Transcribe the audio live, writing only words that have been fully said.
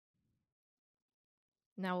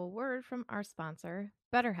Now, a word from our sponsor,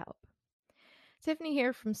 BetterHelp. Tiffany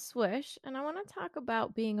here from Swish, and I want to talk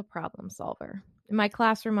about being a problem solver. In my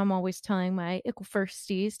classroom, I'm always telling my equal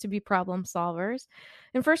firsties to be problem solvers.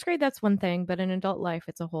 In first grade, that's one thing, but in adult life,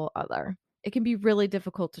 it's a whole other. It can be really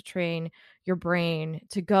difficult to train your brain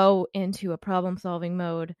to go into a problem solving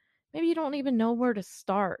mode. Maybe you don't even know where to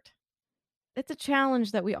start. It's a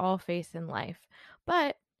challenge that we all face in life.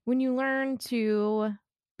 But when you learn to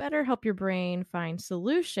better help your brain find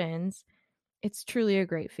solutions, it's truly a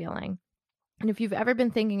great feeling. And if you've ever been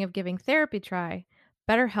thinking of giving therapy a try,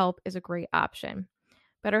 BetterHelp is a great option.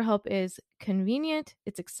 BetterHelp is convenient,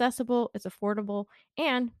 it's accessible, it's affordable,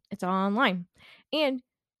 and it's all online. And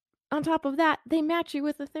on top of that, they match you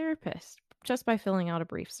with a therapist just by filling out a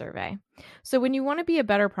brief survey. So when you want to be a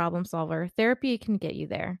better problem solver, therapy can get you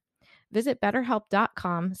there. Visit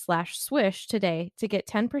betterhelp.com/swish today to get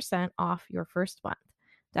 10% off your first month.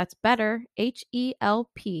 That's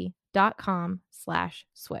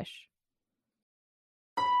betterhelp.com/swish.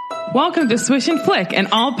 Welcome to Swish and Flick, an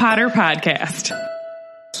all Potter podcast.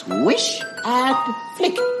 Swish and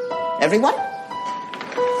flick. Everyone?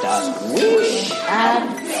 Swish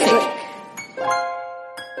and flick.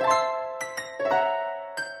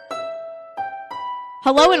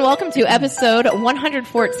 Hello and welcome to episode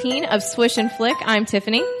 114 of Swish and Flick. I'm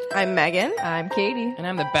Tiffany. I'm Megan. I'm Katie. And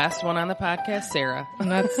I'm the best one on the podcast, Sarah.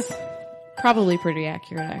 And that's probably pretty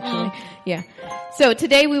accurate, actually. Yeah. So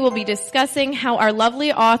today we will be discussing how our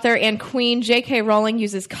lovely author and queen J.K. Rowling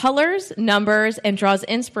uses colors, numbers, and draws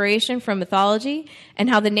inspiration from mythology, and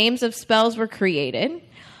how the names of spells were created.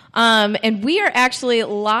 And we are actually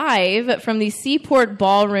live from the Seaport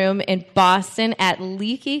Ballroom in Boston at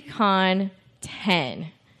LeakyCon 10.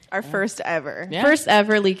 Our first ever. Yeah. First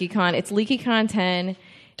ever LeakyCon. It's LeakyCon 10.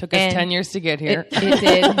 Took us 10 years to get here. It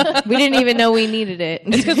did. We didn't even know we needed it.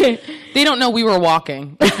 It's because they don't know we were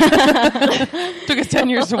walking. Took us 10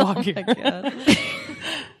 years to walk here.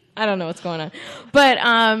 I don't know what's going on. But,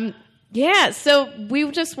 yeah, so we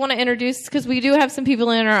just want to introduce, because we do have some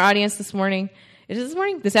people in our audience this morning. Is it this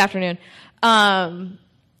morning? This afternoon.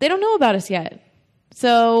 They don't know about us yet.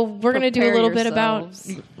 So we're going to do a little bit about...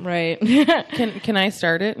 Right. Can I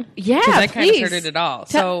start it? Yeah, because I kind of please. started it all.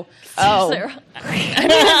 Oh.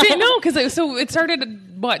 I didn't know, because it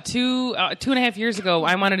started, what, two and a half years ago.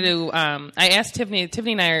 I wanted to... I asked Tiffany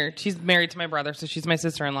and I she's married to my brother, so she's my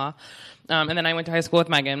sister-in-law. And then I went to high school with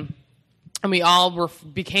Megan. And we all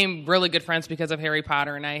became really good friends because of Harry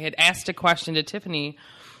Potter. And I had asked a question to Tiffany,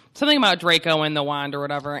 something about Draco and the wand or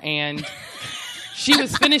whatever, and... She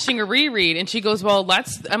was finishing a reread, and she goes, well,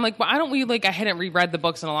 I'm like, why don't we, I hadn't reread the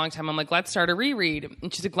books in a long time. I'm like, let's start a reread.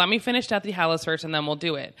 And she's like, let me finish Deathly Hallows first, and then we'll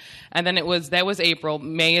do it. And then that was April.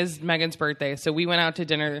 May is Megan's birthday. So we went out to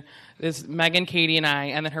dinner, this Megan, Katie, and I,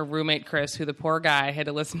 and then her roommate, Chris, who the poor guy had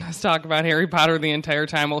to listen to us talk about Harry Potter the entire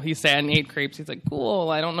time while he sat and ate crepes. He's like, cool,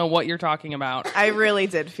 I don't know what you're talking about. I really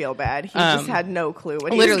did feel bad. He just had no clue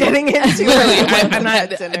what he was literally- getting into. I'm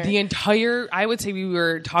not, I would say we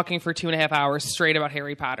were talking for 2.5 hours straight about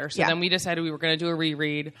Harry Potter. So then we decided we were going to do a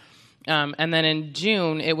reread. And then in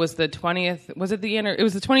June, it was the 20th. It was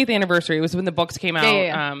the 20th anniversary. It was when the books came out.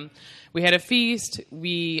 Yeah. We had a feast.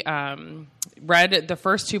 We read the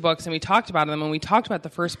first two books, and we talked about them. And we talked about the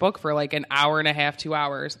first book for an hour and a half, 2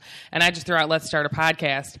 hours. And I just threw out, let's start a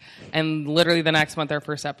podcast. And literally the next month, our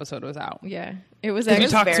first episode was out. Yeah. It was We actually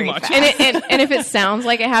talked too very much. fast. and if it sounds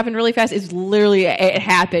like it happened really fast, it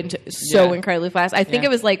happened so incredibly fast. I think it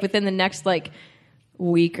was within the next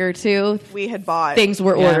week or two, We had bought. things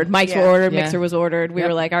were ordered. Mics were ordered. Yeah. Mixer was ordered. We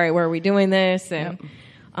were like, all right, where are we doing this? And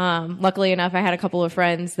luckily enough, I had a couple of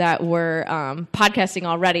friends that were podcasting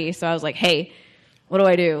already. So I was like, hey, what do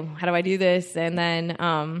I do? How do I do this? And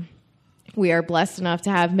then we are blessed enough to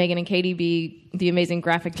have Megan and Katie be the amazing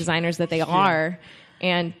graphic designers that they are.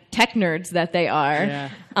 And tech nerds that they are.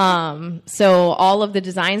 Yeah. So all of the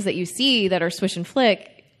designs that you see that are Swish and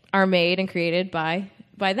Flick are made and created by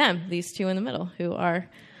them, these two in the middle, who are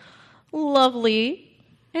lovely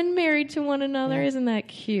and married to one another. Isn't that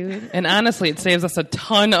cute? And honestly, it saves us a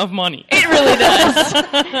ton of money. It really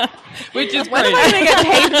does. Which is When great. am I going to get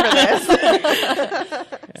paid for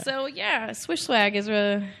this? So, yeah, Swish Swag is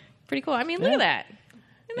pretty cool. I mean, look at that.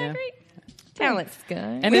 Isn't that great? Talents. Good.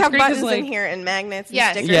 And We it's have great 'cause, buttons in here and magnets and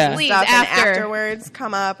Yes, stickers Yeah. and please, stuff. after. And afterwards,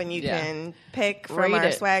 come up and you can pick from Read our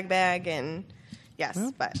it. swag bag. And yes,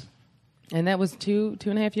 but And that was two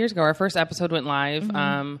and a half years ago. Our first episode went live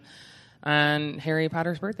on Harry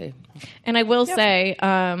Potter's birthday. And I will say,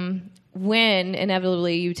 when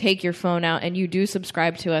inevitably you take your phone out and you do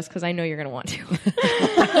subscribe to us, because I know you're going to want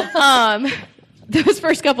to, those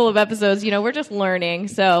first couple of episodes, we're just learning.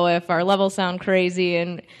 So if our levels sound crazy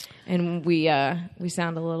and we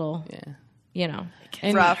sound a little,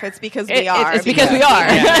 And rough. It's because we are. It's because we are.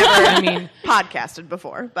 I mean, podcasted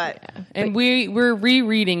before, but and we're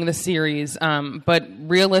rereading the series, but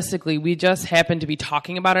realistically, we just happen to be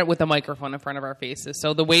talking about it with a microphone in front of our faces.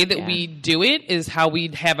 So the way that we do it is how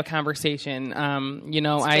we'd have a conversation.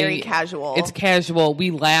 It's very casual. It's casual.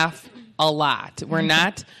 We laugh a lot. We're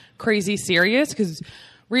not crazy serious because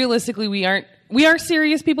realistically, we are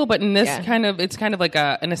serious people, but in this it's kind of like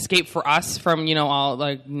an escape for us from, all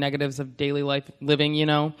like negatives of daily life living,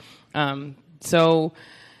 so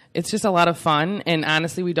it's just a lot of fun. And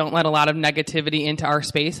honestly, we don't let a lot of negativity into our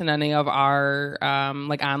space in any of our,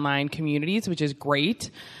 like online communities, which is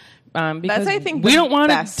great. Because that's, I think, we don't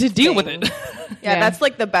want to deal with it. That's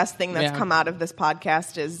like the best thing that's come out of this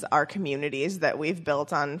podcast is our communities that we've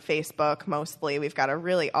built on Facebook. Mostly, we've got a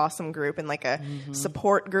really awesome group and like a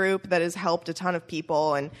support group that has helped a ton of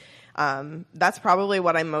people, and that's probably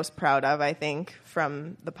what I'm most proud of, I think,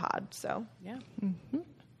 from the pod. So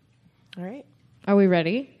all right, Are we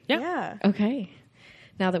ready? Yeah. Okay.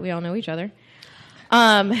 Now that we all know each other.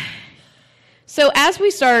 So as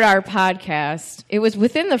we started our podcast, it was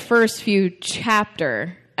within the first few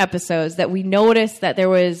chapter episodes that we noticed that there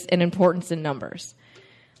was an importance in numbers.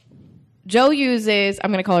 Jo uses,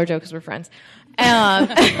 I'm going to call her Jo because we're friends.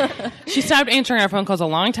 She stopped answering our phone calls a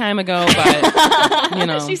long time ago,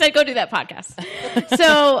 but, She said, go do that podcast.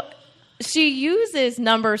 So she uses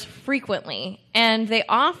numbers frequently, and they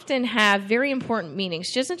often have very important meanings.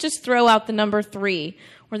 She doesn't just throw out the number 3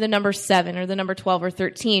 or the number 7 or the number 12 or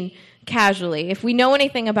 13 casually. If we know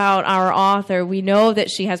anything about our author, we know that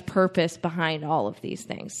she has purpose behind all of these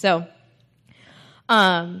things. So,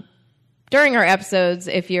 during our episodes,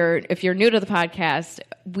 if you're new to the podcast,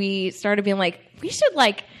 we started being like, we should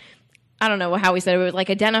I don't know how we said it, we would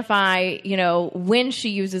identify, when she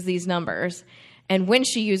uses these numbers and when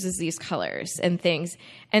she uses these colors and things.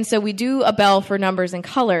 And so we do a bell for numbers and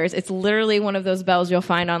colors. It's literally one of those bells you'll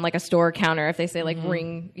find on a store counter if they say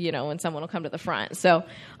ring, and someone will come to the front. So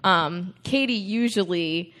Katie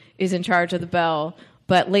usually is in charge of the bell,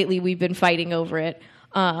 but lately we've been fighting over it.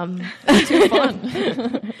 too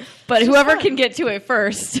fun. But whoever can get to it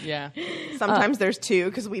first. Yeah. Sometimes there's 2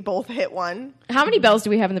 because we both hit one. How many bells do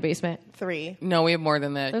we have in the basement? 3. No, we have more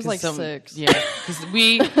than that. There's 6. Yeah, because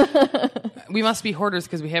we must be hoarders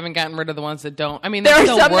because we haven't gotten rid of the ones that don't. I mean, there are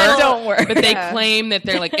still some work, that don't work, but they claim that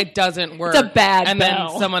they're it doesn't work. It's a bad and bell.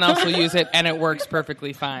 then someone else will use it and it works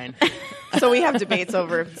perfectly fine. So we have debates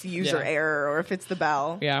over if it's user error or if it's the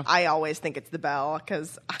bell. Yeah. I always think it's the bell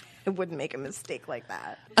because I wouldn't make a mistake like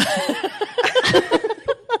that.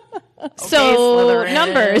 So,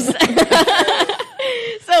 numbers.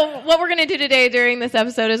 So what we're going to do today during this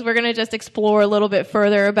episode is we're going to just explore a little bit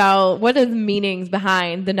further about what are the meanings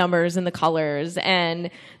behind the numbers and the colors and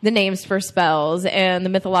the names for spells and the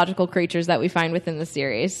mythological creatures that we find within the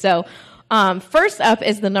series. So first up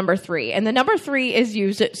is the number 3. And the number 3 is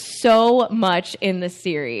used so much in the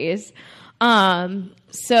series.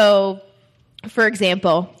 So, for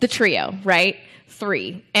example, the trio, right?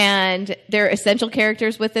 3. And they're essential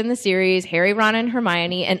characters within the series, Harry, Ron, and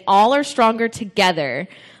Hermione, and all are stronger together.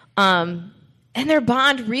 And their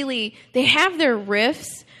bond really, they have their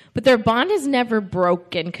rifts, but their bond is never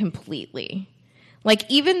broken completely.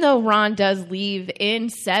 Even though Ron does leave in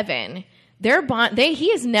 7, their bond,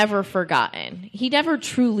 he is never forgotten. He never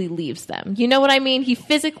truly leaves them. You know what I mean? He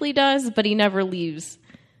physically does, but he never leaves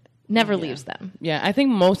them. Yeah, I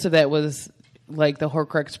think most of that was the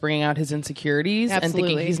Horcrux bringing out his insecurities and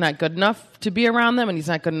thinking he's not good enough to be around them, and he's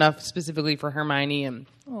not good enough specifically for Hermione and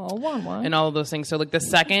and all of those things. So the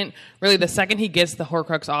second he gets the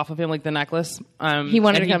Horcrux off of him, the necklace, he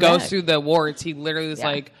wanted and to he come goes back. through the wards, he literally was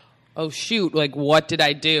like, oh shoot, what did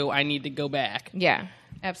I do? I need to go back. Yeah,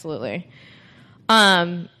 absolutely.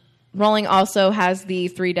 Rowling also has the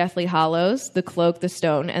 3 Deathly Hallows, the cloak, the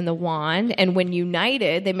stone, and the wand. And when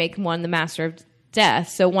united, they make one the Master of Death.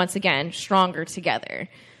 So once again, stronger together.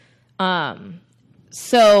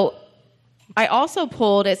 So I also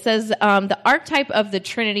pulled, it says the archetype of the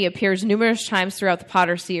Trinity appears numerous times throughout the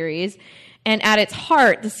Potter series. And at its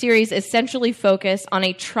heart, the series essentially focused on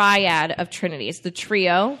a triad of trinities, the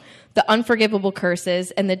trio, the unforgivable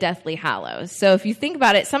curses, and the Deathly Hallows. So if you think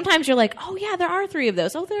about it, sometimes you're like, oh yeah, there are 3 of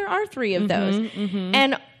those. Oh, there are 3 of those.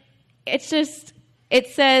 And it's just, it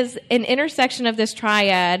says an intersection of this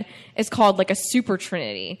triad is called a super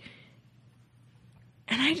trinity.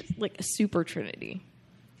 And I just a super trinity.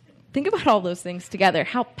 Think about all those things together.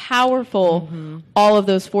 How powerful all of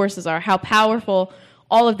those forces are. How powerful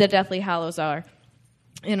all of the Deathly Hallows are.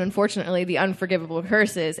 and unfortunately the unforgivable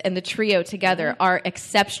curses, and the trio together are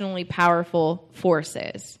exceptionally powerful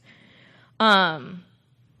forces.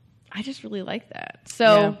 I just really like that.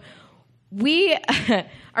 So we,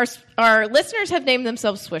 our listeners have named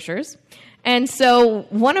themselves Swishers. And so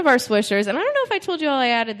one of our Swishers, and I don't know if I told you all I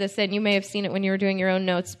added this in, you may have seen it when you were doing your own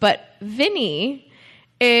notes, but Vinny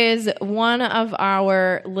is one of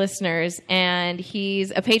our listeners, and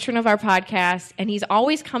he's a patron of our podcast, and he's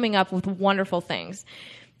always coming up with wonderful things.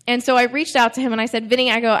 And so I reached out to him and I said, Vinny,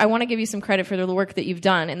 I want to give you some credit for the work that you've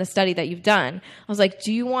done and the study that you've done. I was like,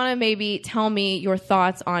 do you want to maybe tell me your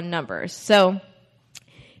thoughts on numbers? So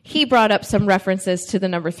he brought up some references to the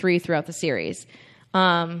number 3 throughout the series,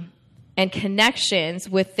 and connections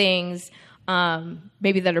with things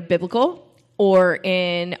maybe that are biblical or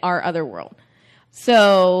in our other world.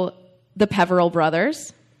 So the Peveril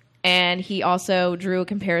brothers, and he also drew a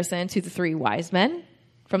comparison to the 3 wise men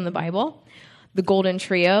from the Bible. The Golden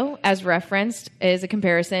Trio, as referenced, is a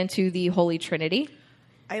comparison to the Holy Trinity.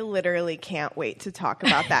 I literally can't wait to talk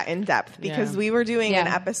about that in depth because we were doing an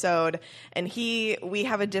episode, and we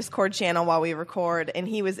have a Discord channel while we record, and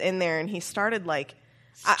he was in there, and he started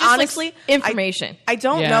honestly, information. I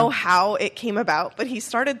don't know how it came about, but he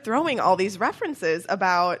started throwing all these references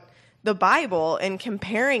about the Bible and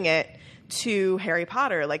comparing it to Harry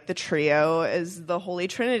Potter, like the trio as the Holy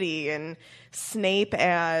Trinity and Snape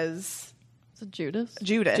as Judas.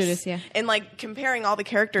 Judas, yeah. And comparing all the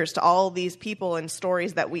characters to all these people and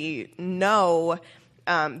stories that we know,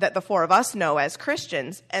 that the 4 of us know as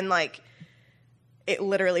Christians. And it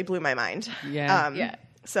literally blew my mind. Yeah.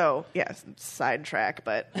 So, yes, sidetrack,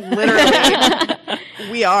 but literally,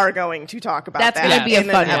 we are going to talk about That's that gonna be a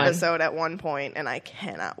in fun an one. episode at one point, and I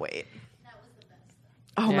cannot wait. That was the best,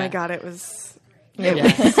 though. Oh my Yeah. God, it was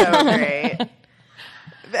so great.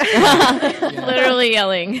 Literally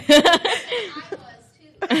yelling. I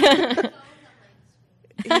was,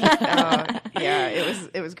 too. Yeah,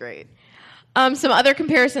 it was great. Some other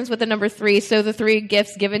comparisons with the number 3. So the 3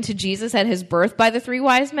 gifts given to Jesus at his birth by the 3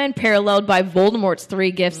 wise men, paralleled by Voldemort's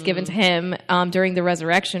 3 gifts given to him during the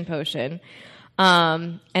resurrection potion.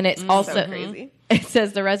 And it's also So crazy. It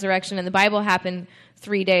says the resurrection in the Bible happened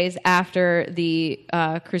 3 days after the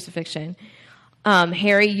crucifixion.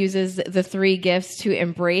 Harry uses the 3 gifts to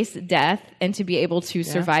embrace death and to be able to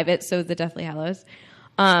survive it. So the Deathly Hallows.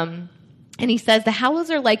 And he says the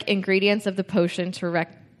Hallows are like ingredients of the potion to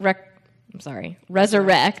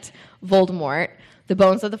resurrect Voldemort. The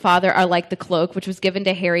bones of the father are like the cloak, which was given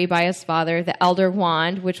to Harry by his father. The Elder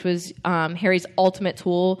Wand, which was Harry's ultimate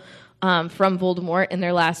tool from Voldemort in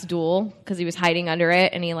their last duel, because he was hiding under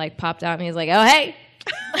it, and he popped out and he's like, "Oh hey,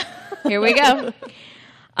 here we go."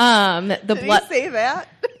 Did he say that?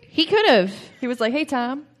 He could have. He was like, "Hey,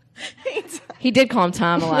 Tom." He did call him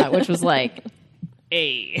Tom a lot, which was like,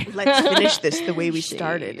 "Hey, Let's finish this the way we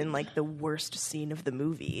started in the worst scene of the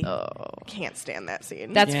movie. Oh, can't stand that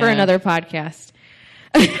scene. that's for another podcast."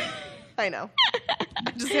 I know.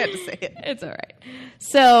 I just had to say it. It's all right.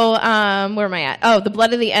 So, where am I at? Oh, the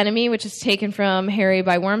blood of the enemy, which is taken from Harry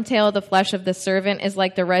by Wormtail. The flesh of the servant is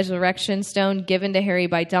like the resurrection stone given to Harry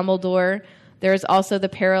by Dumbledore. There is also the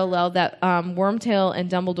parallel that Wormtail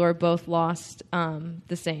and Dumbledore both lost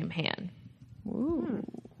the same hand. Ooh.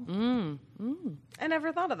 I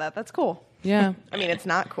never thought of that. That's cool. Yeah. I mean, it's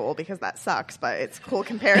not cool because that sucks, but it's a cool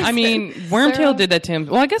comparison. I mean, Wormtail did that to him.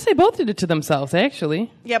 Well, I guess they both did it to themselves,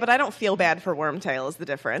 actually. yeah, but I don't feel bad for Wormtail is the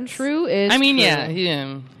difference. True is I mean, true.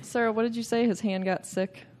 yeah. Sarah, what did you say? His hand got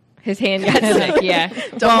sick? His hand got sick, yeah.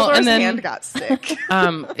 Dumbledore's and then- hand got sick.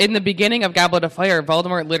 In the beginning of Goblet of Fire,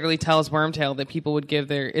 Voldemort literally tells Wormtail that people would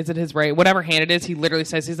give is it his right, whatever hand it is, he literally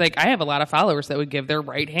says, he's like, I have a lot of followers that would give their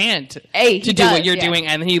right hand to Hey, he do what does, you're yeah. doing,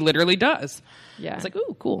 and he literally does. Yeah. It's like,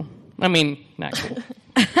 ooh, cool. I mean, not cool.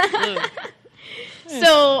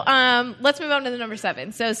 So let's move on to the number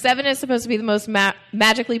 7. So 7 is supposed to be the most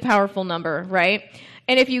magically powerful number, right?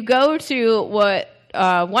 And if you go to what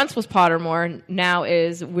once was Pottermore, now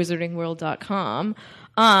is wizardingworld.com,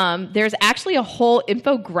 there's actually a whole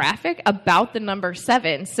infographic about the number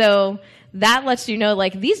 7. So that lets you know,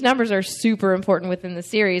 these numbers are super important within the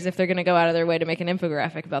series if they're going to go out of their way to make an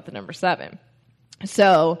infographic about the number 7.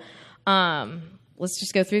 So let's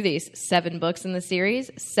just go through these. 7 books in the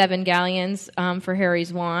series, 7 galleons for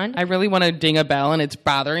Harry's wand. I really want to ding a bell, and it's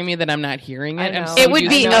bothering me that I'm not hearing it. I I'm know. so It would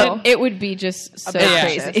used be to it would be just so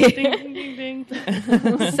obnoxious. crazy. Ding, ding, ding.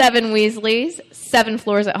 7 Weasleys, 7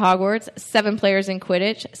 floors at Hogwarts, 7 players in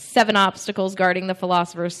Quidditch, 7 obstacles guarding the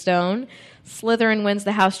Philosopher's Stone. Slytherin wins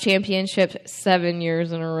the house championship 7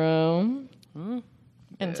 years in a row.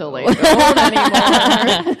 Until they don't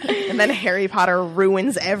anymore. And then Harry Potter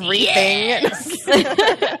ruins everything.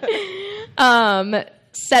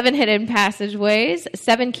 7 hidden passageways,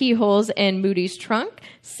 7 keyholes in Moody's trunk,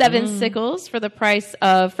 7 sickles for the price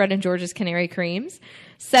of Fred and George's Canary Creams,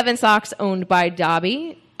 7 socks owned by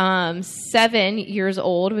Dobby. 7 years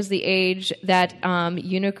old was the age that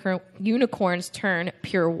unicorns turn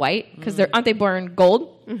pure white because aren't they born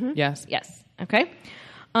gold? Yes. Yes. Okay.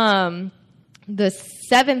 The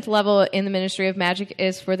 7th level in the Ministry of Magic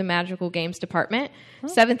is for the Magical Games Department.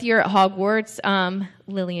 7th year at Hogwarts,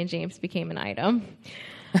 Lily and James became an item.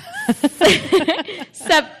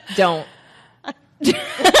 Don't.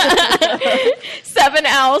 7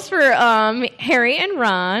 owls for Harry and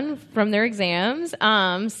Ron from their exams.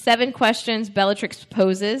 7 questions Bellatrix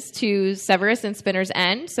poses to Severus in Spinner's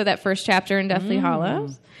End. So that first chapter in Deathly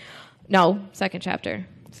Hallows. No, second chapter.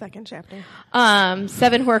 Second chapter.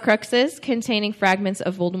 7 Horcruxes containing fragments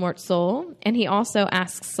of Voldemort's soul. And he also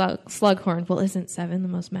asks Slughorn, well, isn't 7 the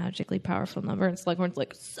most magically powerful number? And Slughorn's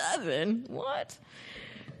like, 7? What?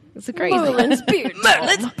 It's a crazy. Merlin's beard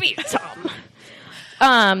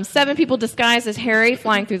Tom. 7 people disguised as Harry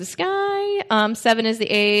flying through the sky. 7 is the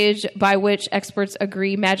age by which experts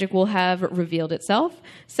agree magic will have revealed itself.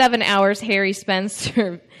 7 hours Harry spends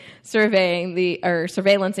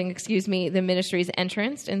surveillancing the ministry's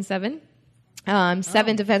entrance in 7.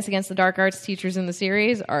 7 defense against the dark arts teachers in the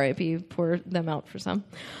series. R.I.P. Pour them out for some.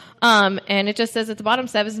 And it just says at the bottom,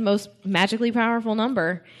 7 is the most magically powerful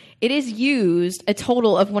number. It is used a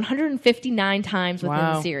total of 159 times within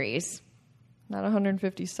the series. Not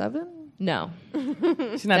 157? No.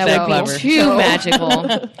 She's not That that would clever. be too magical.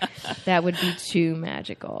 That would be too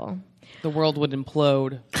magical. The world would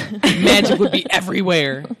implode. Magic would be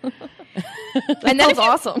everywhere. And then That's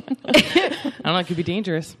awesome. I don't know. It could be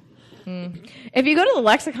dangerous. if you go to the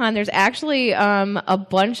lexicon, there's actually a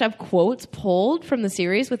bunch of quotes pulled from the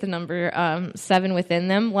series with the number 7 within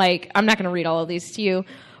them. Like, I'm not going to read all of these to you,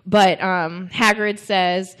 but Hagrid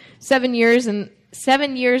says 7 years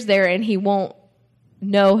there and he won't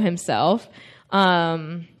know himself.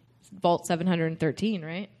 Vault 713,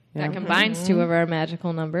 right? Yeah. That combines 2 of our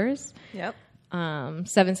magical numbers. Yep.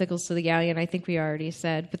 7 sickles to the galleon, I think we already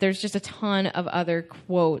said. But there's just a ton of other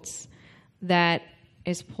quotes that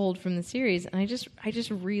is pulled from the series. And I just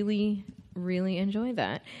really, really enjoy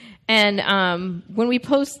that. And when we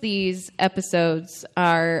post these episodes,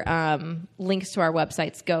 our links to our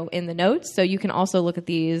websites go in the notes. So you can also look at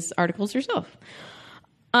these articles yourself.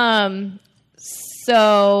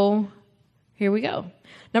 So here we go.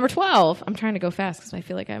 Number 12. I'm trying to go fast because I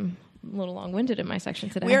feel like I'm a little long-winded in my section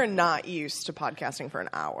today. We are not used to podcasting for an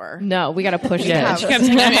hour. No, we got to push Yeah, it. she kept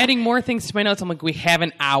saying, I'm adding more things to my notes. I'm like, we have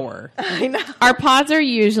an hour. I know. Our pods are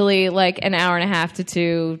usually like an hour and a half to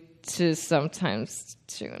 2 to sometimes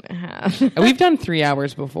 2.5. We've done 3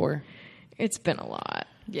 hours before. It's been a lot.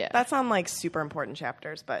 Yeah. That's on like super important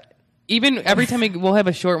chapters, but Even every time we'll have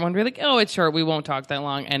a short one, we're like, oh, it's short. We won't talk that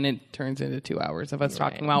long. And it turns into 2 hours of us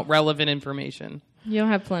talking about relevant information. You'll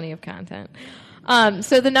have plenty of content.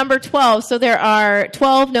 So the number 12. So there are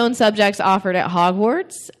 12 known subjects offered at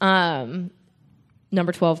Hogwarts.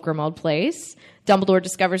 Number 12, Grimmauld Place. Dumbledore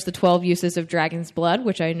discovers the 12 uses of dragon's blood,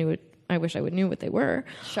 which I wish I would knew what they were.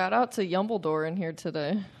 Shout out to Yumbledore in here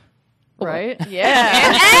today. Right?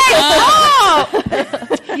 Yeah.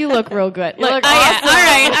 You look real good. Look, look all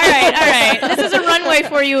right. This is a runway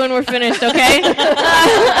for you when we're finished, okay?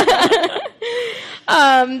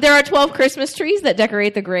 There are 12 Christmas trees that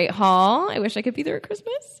decorate the Great Hall. I wish I could be there at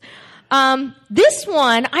Christmas. This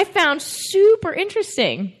one I found super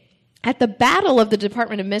interesting. At the Battle of the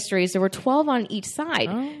Department of Mysteries, there were 12 on each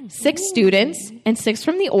side. 6 students and 6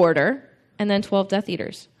 from the Order, and then 12 Death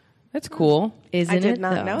Eaters. That's cool. Isn't I did it,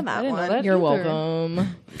 not though? know that I didn't know one. that. You're either.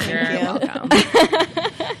 welcome. You're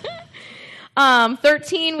welcome.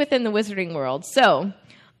 13 within the Wizarding World. So,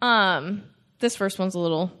 this first one's a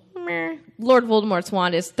little meh. Lord Voldemort's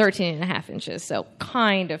wand is 13 and a half inches, so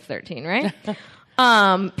kind of 13, right?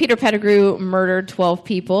 Peter Pettigrew murdered 12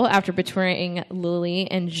 people after betraying Lily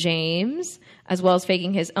and James, as well as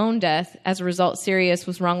faking his own death. As a result, Sirius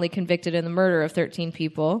was wrongly convicted in the murder of 13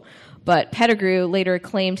 people, but Pettigrew later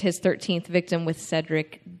claimed his 13th victim with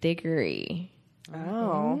Cedric Diggory.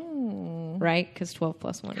 Oh. Right? Because 12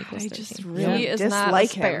 plus 1 equals 13. He just really is not a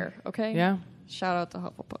Dislike him. spare. Okay? Yeah. Shout out to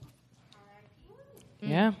Hufflepuff.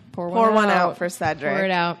 Yeah. Pour Pour one out for Cedric. Pour it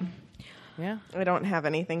out. Yeah. I don't have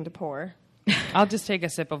anything to pour. I'll just take a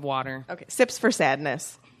sip of water. Okay, sips for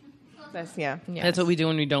sadness. That's yeah. Yes. That's what we do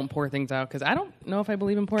when we don't pour things out, because I don't know if I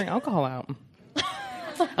believe in pouring alcohol out.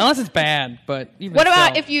 Unless it's bad, but even What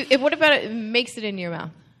about still. if what about it makes it into your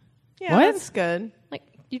mouth? Yeah, What? that's good. Like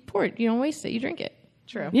You pour it. You don't waste it. You drink it.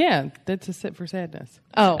 True. Yeah, that's a sip for sadness.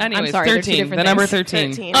 Oh, anyways, I'm sorry. They're two 13. different The number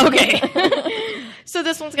things. 13. Okay. So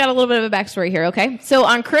this one's got a little bit of a backstory here, okay? So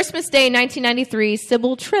on Christmas Day, 1993,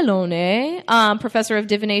 Sybil Trelawney, professor of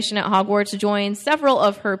divination at Hogwarts, joined several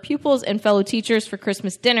of her pupils and fellow teachers for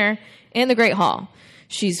Christmas dinner in the Great Hall.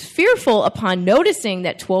 She's fearful upon noticing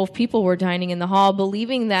that 12 people were dining in the hall,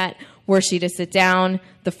 believing that were she to sit down,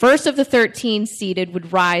 the first of the 13 seated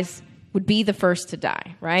would be the first to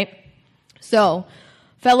die, right? So,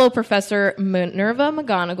 fellow Professor Minerva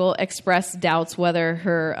McGonagall expressed doubts whether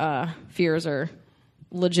her fears are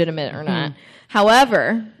legitimate or not.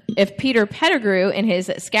 However, if Peter Pettigrew in his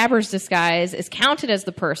Scabbers disguise is counted as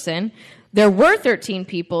the person, there were 13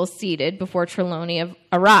 people seated before Trelawney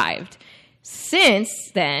arrived.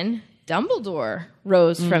 Since then, Dumbledore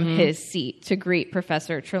rose from his seat to greet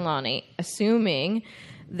Professor Trelawney, assuming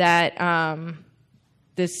that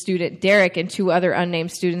the student Derek and 2 other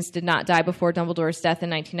unnamed students did not die before Dumbledore's death in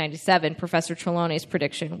 1997. Professor Trelawney's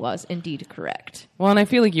prediction was indeed correct. Well, and I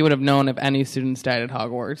feel like you would have known if any students died at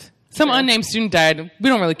Hogwarts. Some unnamed student died. We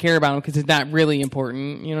don't really care about him because it's not really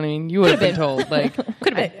important. You know what I mean? You would have been told. Like,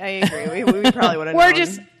 I agree. We probably would have We're known.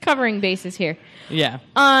 just covering bases here. yeah.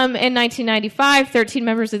 In 1995, 13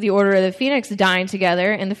 members of the Order of the Phoenix dined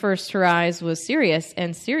together, and the first to rise was Sirius,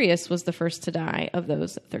 and Sirius was the first to die of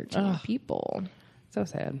those 13 people. So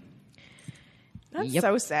sad. That's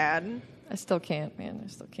so sad. I still can't, man. I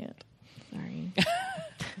still can't. Sorry.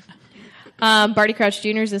 Barty Crouch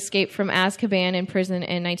Jr.'s escape from Azkaban in prison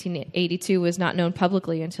in 1982 was not known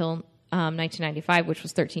publicly until 1995, which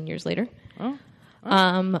was 13 years later.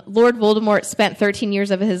 Lord Voldemort spent 13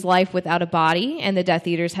 years of his life without a body, and the Death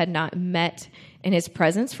Eaters had not met in his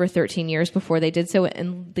presence for 13 years before they did so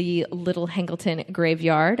in the Little Hangleton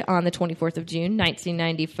graveyard on the 24th of June,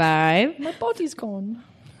 1995. My body's gone.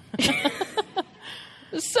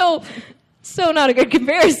 So not a good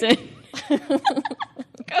comparison. Go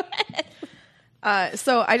ahead.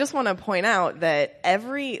 So I just want to point out that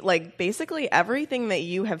basically everything that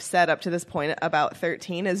you have said up to this point about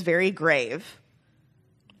 13 is very grave.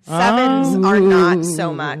 Sevens are not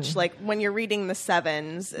so much. Like when you're reading the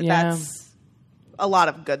sevens, that's a lot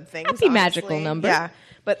of good things. Happy magical number. Yeah.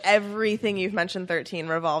 But everything you've mentioned, 13,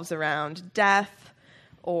 revolves around death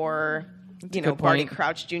or, good Barty point.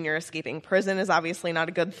 Crouch Jr. escaping prison is obviously not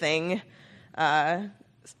a good thing. It's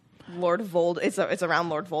around Lord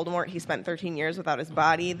Voldemort. He spent 13 years without his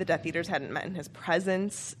body. The Death Eaters hadn't met in his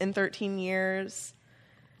presence in 13 years.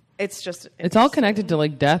 It's just... It's all connected to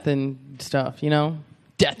like death and stuff, you know?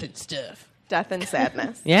 Death and stuff. Death and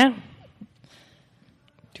sadness. Yeah.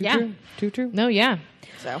 Too Yeah. true. Too true. No, yeah.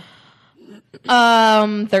 So...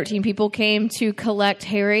 13 people came to collect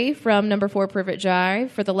Harry from number 4 Privet Drive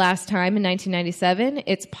for the last time in 1997.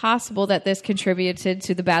 It's possible that this contributed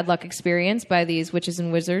to the bad luck experienced by these witches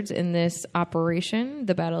and wizards in this operation,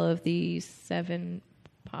 the Battle of the Seven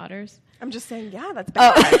Potters. I'm just saying, yeah, that's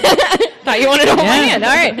bad. Thought you wanted to hold my hand.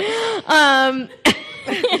 All right.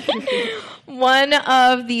 One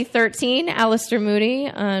of the 13, Alistair Moody,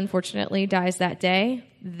 unfortunately dies that day.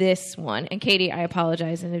 This one. And Katie, I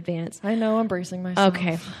apologize in advance. I know, I'm bracing myself.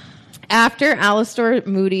 Okay. After Alistair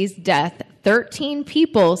Moody's death, 13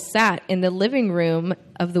 people sat in the living room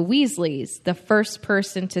of the Weasleys. The first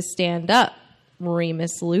person to stand up,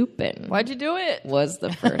 Remus Lupin, Why'd you do it? was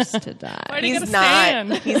the first to die. Why do you He's gotta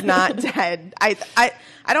not. stand? He's not dead. I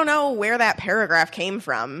don't know where that paragraph came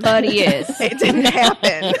from. But he is. It didn't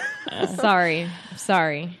happen. Sorry.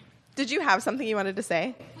 Did you have something you wanted to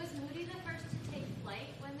say? Was Moody the first to take flight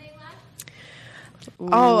when they left?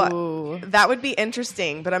 Oh, that would be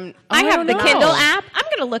interesting. But I have the know. Kindle app. I'm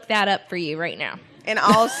going to look that up for you right now. and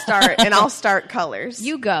I'll start colors.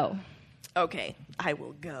 You go. Okay, I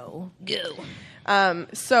will go. Go.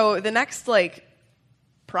 So the next,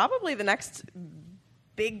 probably the next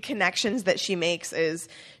big connections that she makes is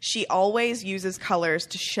she always uses colors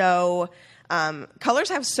to show. Colors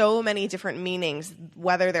have so many different meanings,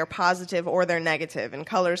 whether they're positive or they're negative, and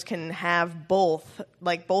colors can have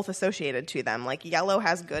both associated to them. Like yellow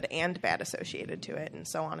has good and bad associated to it, and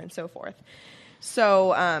so on and so forth.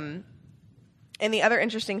 So, and the other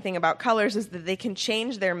interesting thing about colors is that they can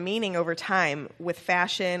change their meaning over time with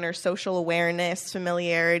fashion or social awareness,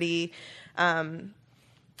 familiarity.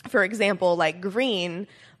 For example, like green,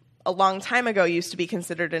 a long time ago used to be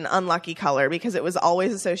considered an unlucky color because it was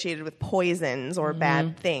always associated with poisons or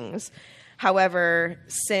bad things. However,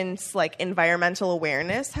 since environmental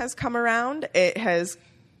awareness has come around, it has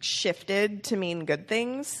shifted to mean good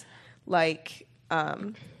things, go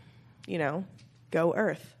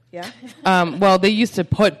Earth. Yeah. Well, they used to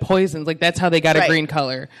put poisons, like that's how they got a Right. green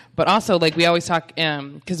color. But also, like we always talk,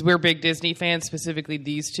 because we're big Disney fans, specifically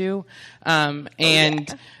these two,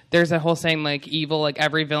 and there's a whole saying like evil, like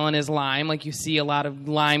every villain is lime. Like you see a lot of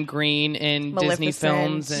lime green in Disney Maleficent.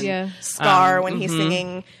 films, and Yeah. Scar, when he's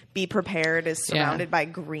singing Be Prepared, is surrounded by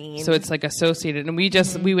green. so it's like associated. And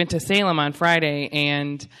we went to Salem on Friday,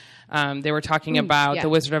 and they were talking about yeah. The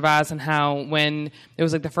Wizard of Oz and how when it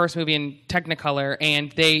was like the first movie in Technicolor,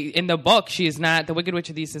 and they in the book she is not, the Wicked Witch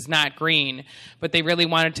of the East is not green, but they really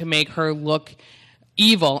wanted to make her look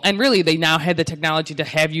evil, and really they now had the technology to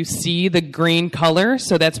have you see the green color,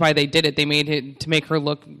 so that's why they did it. They made it to make her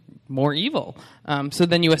look more evil, so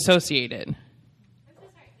then you associate it. I'm so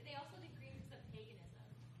sorry. They also did green because of paganism.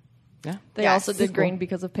 Yeah. They Yes. also did green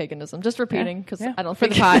because of paganism. Just repeating because Yeah. I don't For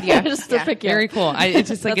think the pod, yeah. just Yeah. to pick you Very up. cool. It's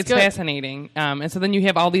just like That's it's good. fascinating, and so then you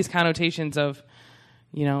have all these connotations of,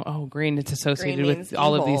 green. It's associated Green with means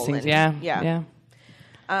all of these evil things. and- Yeah.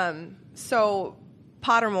 So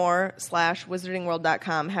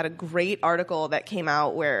Pottermore/WizardingWorld.com had a great article that came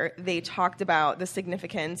out where they talked about the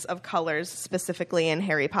significance of colors specifically in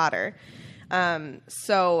Harry Potter.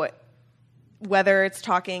 So whether it's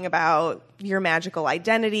talking about your magical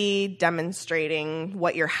identity, demonstrating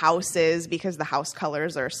what your house is because the house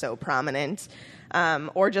colors are so prominent,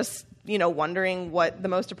 or just wondering what the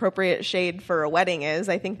most appropriate shade for a wedding is.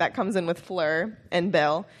 I think that comes in with Fleur and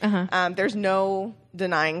Bill. There's no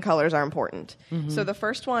denying colors are important. So the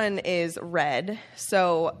first one is red.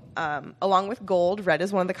 So along with gold, red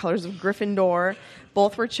is one of the colors of Gryffindor.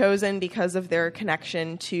 Both were chosen because of their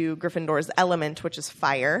connection to Gryffindor's element, which is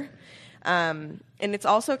fire. And it's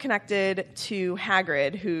also connected to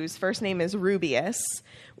Hagrid, whose first name is Rubius,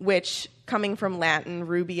 which, coming from Latin,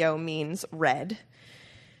 rubio means red.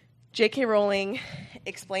 J.K. Rowling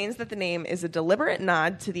explains that the name is a deliberate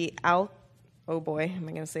nod to the oh boy, am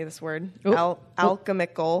I going to say this word?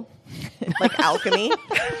 Alchemical, like alchemy.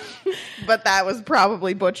 But that was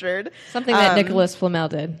probably butchered. Something that Nicholas Flamel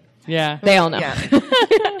did. Yeah. They all know.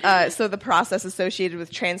 Yeah. So the process associated with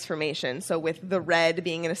transformation. So with the red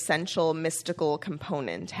being an essential mystical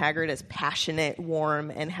component, Hagrid is passionate, warm,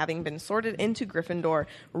 and having been sorted into Gryffindor,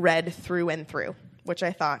 red through and through, which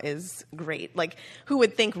I thought is great. Like, who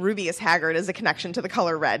would think Rubius Hagrid is a connection to the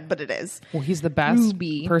color red, but it is. Well, he's the best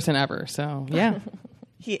person ever. So yeah.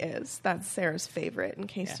 He is. That's Sarah's favorite, in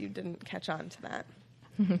case you didn't catch on to that.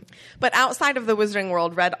 But outside of the Wizarding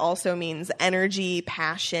World, red also means energy,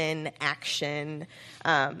 passion, action.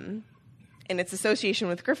 And its association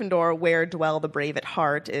with Gryffindor, where dwell the brave at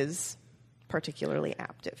heart, is particularly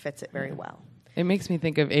apt. It fits it very well. It makes me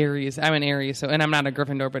think of Aries. I'm an Aries, and I'm not a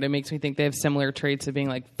Gryffindor, but it makes me think they have similar traits of being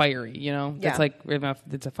like fiery. Yeah. It's like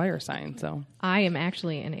it's a fire sign. So I am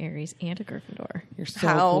actually an Aries and a Gryffindor. you're so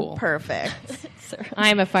How cool. perfect. I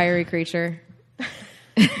am a fiery creature.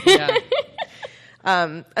 Yeah.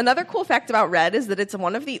 Another cool fact about red is that it's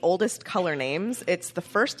one of the oldest color names. It's the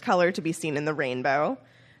first color to be seen in the rainbow.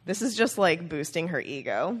 This is just like boosting her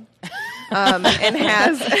ego. And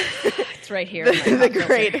has It's right here. the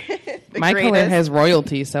great. The My color greatest- has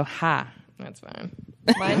royalty, so ha. That's fine.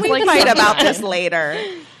 Mine's We like fight sunshine. about this later.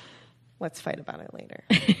 Let's fight about it later.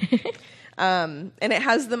 And it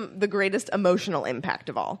has the greatest emotional impact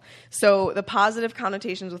of all. So the positive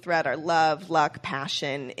connotations with red are love, luck,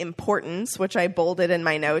 passion, importance, which I bolded in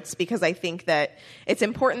my notes because I think that it's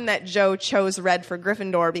important that Joe chose red for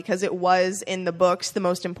Gryffindor because it was, in the books, the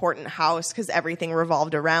most important house because everything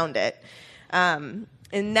revolved around it. And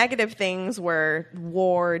negative things were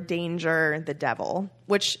war, danger, the devil,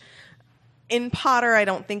 which in Potter, I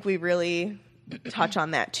don't think we really touch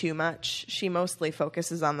on that too much. She mostly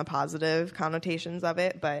focuses on the positive connotations of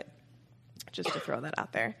it, but just to throw that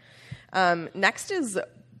out there. Next is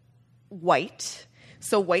white.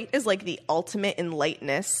 So white is like the ultimate in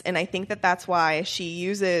lightness, and I think that that's why she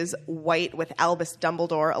uses white with Albus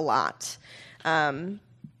Dumbledore a lot.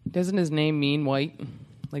 Doesn't his name mean white?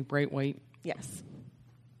 Like bright white? Yes,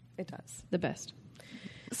 it does. The best.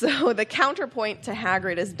 So the counterpoint to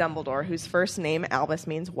Hagrid is Dumbledore, whose first name, Albus,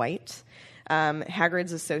 means white.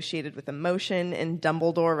 Hagrid's associated with emotion, and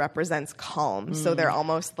Dumbledore represents calm. So they're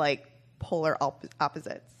almost like polar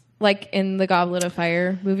opposites. Like in the Goblet of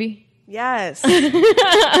Fire movie. Yes. I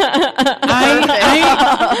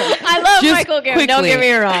I love Just Michael Gambon. Don't quickly. get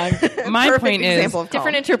me wrong. my Perfect point is, example of calm.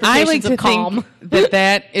 Different I interpretations like to of calm. think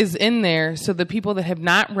that is in there, so the people that have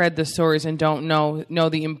not read the stories and don't know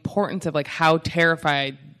the importance of like how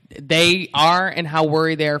terrified they are and how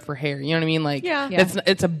worried they are for Harry. You know what I mean? Like, Yeah.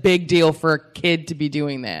 it's a big deal for a kid to be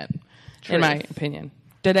doing that, in my opinion.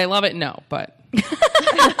 Did I love it? No, but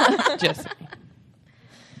just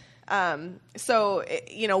So,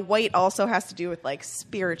 white also has to do with like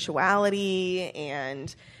spirituality,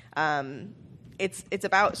 and it's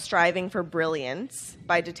about striving for brilliance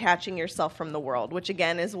by detaching yourself from the world, which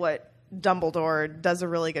again is what Dumbledore does a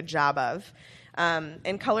really good job of.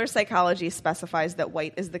 And color psychology specifies that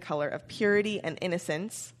white is the color of purity and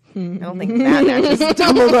innocence. I don't think that matches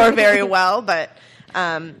Dumbledore very well, but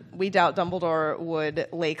we doubt Dumbledore would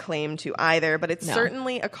lay claim to either. But it's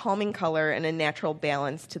certainly a calming color and a natural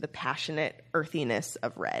balance to the passionate earthiness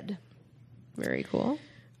of red. Very cool.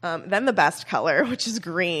 Then the best color, which is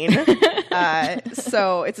green.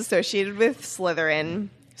 So it's associated with Slytherin.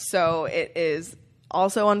 So it is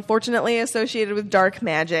also unfortunately associated with dark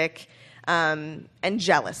magic and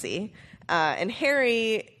jealousy. And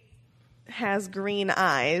Harry has green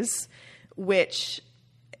eyes, which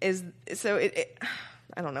is so it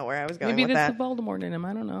I don't know where I was going Maybe with that's that. the Voldemort in him.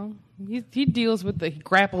 I don't know. He deals with he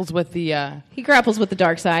grapples with the. He grapples with the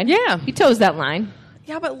dark side. Yeah. He toes that line.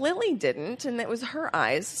 Yeah, but Lily didn't, and it was her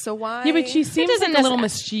eyes. So why? Yeah, but she seems doesn't like a little necess-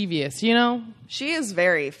 mischievous, you know. She is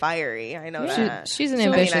very fiery. I know that. She's an So, I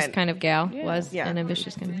mean, ambitious kind of gal. Yeah. Was Yeah. an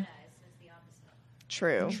ambitious kind of.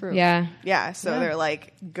 True. Yeah. Yeah. So they're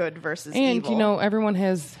like good versus And evil. everyone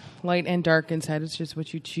has light and dark inside. It's just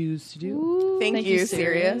what you choose to do. Thank you,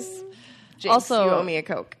 Sirius. Jinx, Also- you owe me a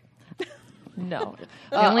Coke. No.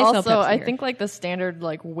 only sell Also, Pepsi I here. think like the standard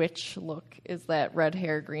like witch look is that red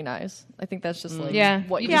hair, green eyes. I think that's just like Yeah,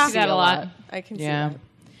 what you you do see see that a lot. I can Yeah. see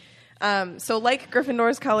that. So like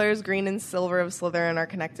Gryffindor's colors, green and silver of Slytherin are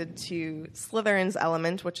connected to Slytherin's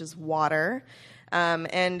element, which is water.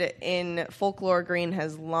 And in folklore, green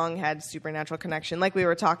has long had supernatural connection. Like we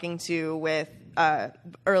were talking to with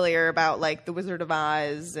earlier about like the Wizard of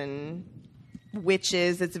Oz and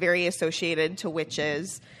witches. It's very associated to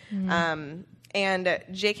witches. And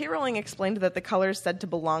J.K. Rowling explained that the color is said to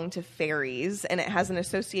belong to fairies, and it has an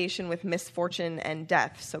association with misfortune and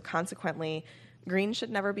death. So consequently, green should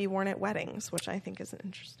never be worn at weddings, which I think is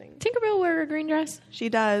interesting. Tinkerbell wear a green dress. She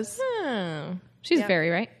does. Oh, she's Yeah. fairy,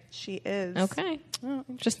 right? She is. Okay.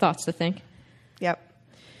 Just thoughts to think. Yep.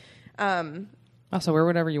 Also, wear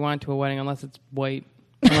whatever you want to a wedding, unless it's white.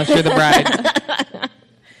 Unless you're the bride.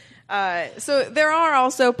 So there are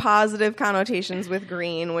also positive connotations with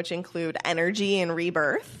green, which include energy and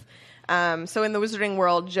rebirth. So in the wizarding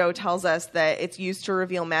world, Joe tells us that it's used to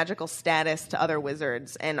reveal magical status to other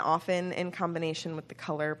wizards, and often in combination with the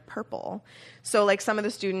color purple. So like some of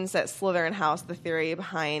the students at Slytherin House, the theory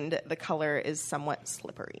behind the color is somewhat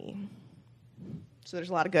slippery. So there's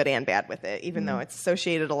a lot of good and bad with it, even though it's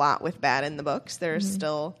associated a lot with bad in the books. There's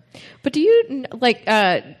still... But do you like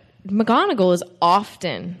McGonagall is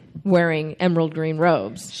often wearing emerald green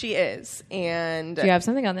robes. She is. And... Do you have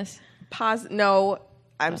something on this? No,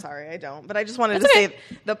 I'm sorry, I don't. But I just wanted That's to okay.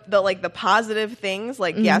 say the positive things,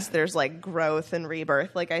 like yes, there's like growth and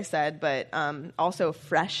rebirth, like I said, but also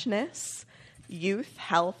freshness, youth,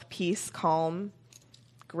 health, peace, calm,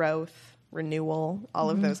 growth, renewal, all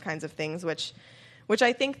of those kinds of things, which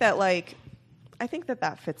I think that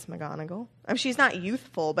that fits McGonagall. I mean, she's not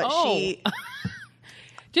youthful, but she.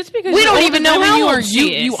 Just because We you're don't older even know than how you old are,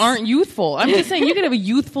 she is. you aren't youthful. I'm just saying you can have a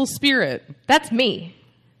youthful spirit. That's me.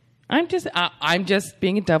 I'm just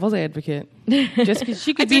being a devil's advocate. Just because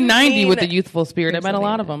she could be didn't 90 mean- with a youthful spirit. I met a something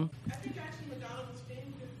lot like of them. I think actually McDonald's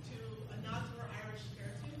being to a nod to her Irish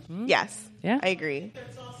heritage. Yes, Yeah. I agree.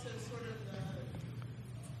 There's also sort of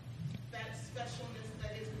that specialness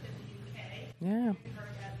that is within the UK. Yeah, Giving her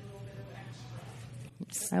that little bit of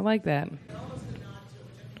extra. I like that. Almost a nod to it, which I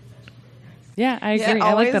think is actually pretty nice. Yeah, I Yeah, agree. it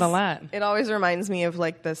I like that a always- lot. It always reminds me of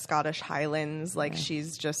like the Scottish Highlands. Like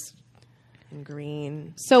she's just in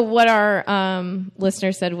green. So what our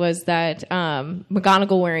listener said was that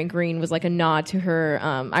McGonagall wearing green was like a nod to her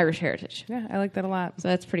Irish heritage. Yeah, I like that a lot. So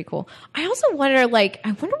that's pretty cool. I also wonder,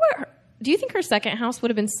 do you think her second house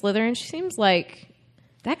would have been Slytherin? She seems like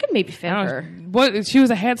that could maybe fit I her. don't know. What? She was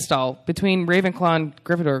a head stall between Ravenclaw and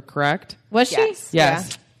Gryffindor, correct? Was she? Yes.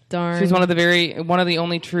 Yes. Darn. She's one of the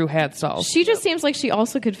only true hat stalls. She just seems like she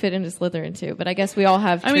also could fit into Slytherin too, but I guess we all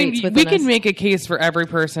have I traits mean, within we can us. make a case for every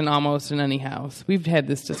person almost in any house. We've had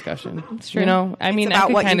this discussion. true. You know, I mean, I about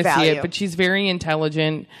can what you kind of see value. it, but she's very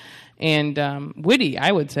intelligent and witty,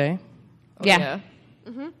 I would say. yeah,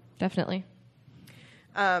 definitely.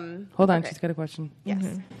 Hold on, she's got a question. Yes. I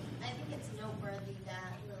think it's noteworthy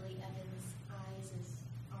that Lily Evans' eyes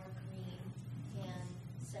are green and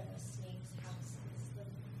Severus Snape's house is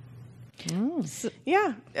the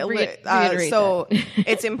Yeah. Reiterate So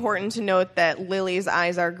it's important to note that Lily's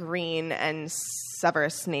eyes are green and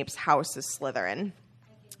Severus Snape's house is Slytherin.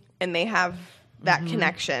 And they have that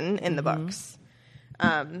connection in the books.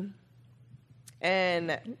 And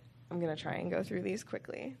I'm going to try and go through these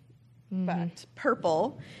quickly. But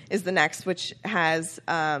purple is the next, which has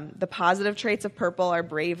the positive traits of purple are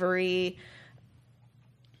bravery.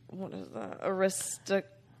 What is that?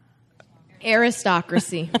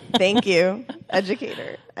 Aristocracy. Thank you,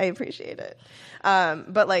 educator. I appreciate it.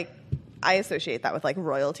 But like, I associate that with like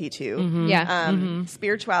royalty too. Yeah.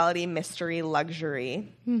 Spirituality, mystery,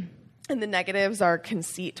 luxury. And the negatives are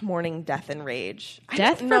conceit, mourning, death, and rage. I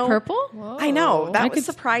Death don't for know. purple? I know. That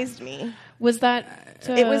surprised me. Was that...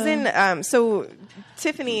 It was in so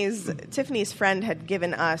Tiffany's friend had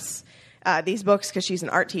given us these books because she's an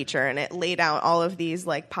art teacher, and it laid out all of these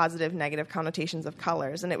like positive, negative connotations of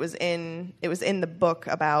colors, and it was in the book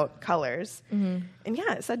about colors, and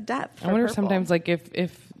yeah, it said death. I wonder if purple. sometimes like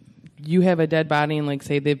if you have a dead body and like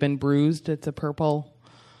say they've been bruised, it's a purple,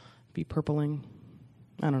 be purpling.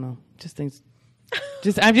 I don't know. Just things.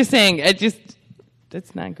 I'm just saying.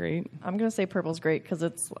 It's not great. I'm going to say purple's great because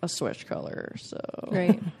it's a Swish color, so...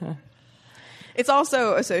 Right. It's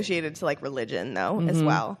also associated to like religion though as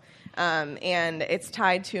well. And it's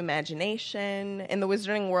tied to imagination. In the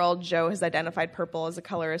wizarding world, Joe has identified purple as a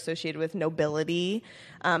color associated with nobility,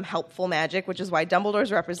 helpful magic, which is why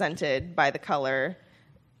Dumbledore's represented by the color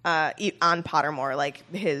on Pottermore, like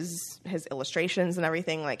his illustrations and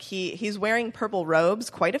everything. Like he's wearing purple robes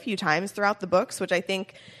quite a few times throughout the books, which I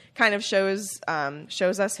think kind of shows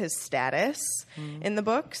us his status in the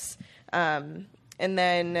books. And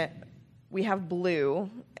then we have blue,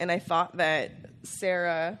 and I thought that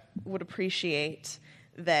Sarah would appreciate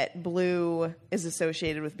that blue is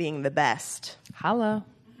associated with being the best. Holla.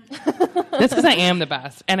 That's because I am the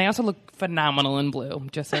best, and I also look phenomenal in blue.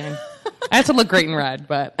 Just saying. I also look great in red,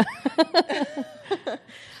 but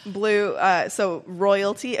blue. So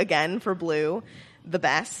royalty again for blue, the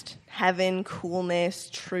best, heaven, coolness,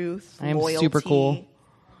 truth, I am loyalty. super cool.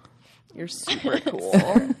 You're super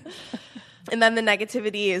cool. And then the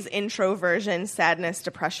negativity is introversion, sadness,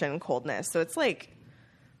 depression, coldness. So it's like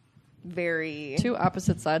very... Two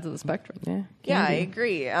opposite sides of the spectrum. Yeah, I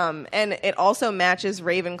agree. And it also matches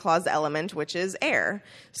Ravenclaw's element, which is air.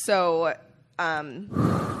 So, thank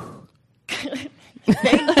you.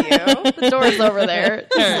 The door's over there.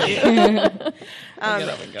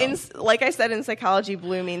 Like I said, in psychology,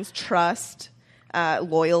 blue means trust,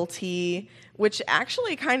 loyalty, which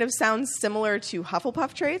actually kind of sounds similar to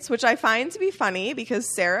Hufflepuff traits, which I find to be funny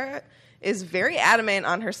because Sarah is very adamant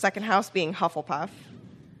on her second house being Hufflepuff.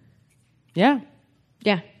 Yeah.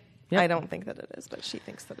 Yeah. Yep. I don't think that it is, but she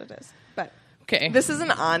thinks that it is. But Okay. this is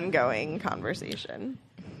an ongoing conversation.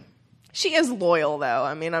 She is loyal, though.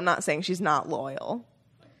 I mean, I'm not saying she's not loyal.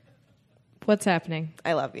 What's happening?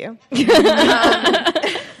 I love you.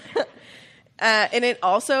 And it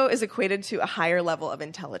also is equated to a higher level of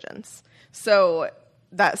intelligence. So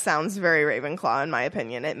that sounds very Ravenclaw, in my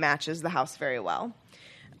opinion. It matches the house very well.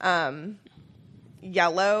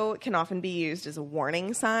 Yellow can often be used as a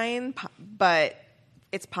warning sign, but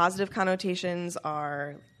its positive connotations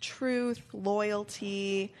are truth,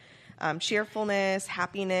 loyalty, cheerfulness,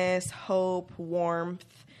 happiness, hope, warmth,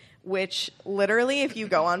 which literally, if you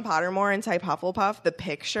go on Pottermore and type Hufflepuff, the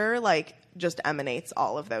picture, like, just emanates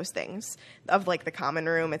all of those things. Of, like, the common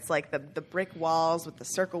room, it's like the brick walls with the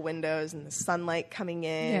circle windows and the sunlight coming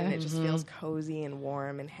in, and it just feels cozy and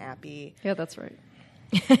warm and happy. Yeah, that's right.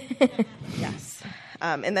 Yes.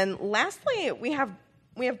 And then lastly, we have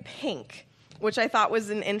pink, which I thought was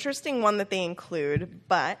an interesting one that they include,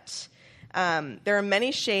 but there are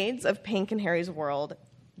many shades of pink in Harry's world,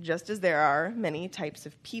 just as there are many types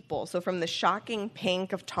of people. So from the shocking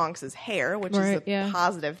pink of Tonks's hair, which is a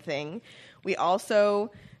positive thing, we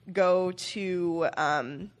also go to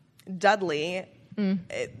Dudley.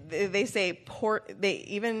 They say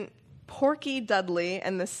Porky Dudley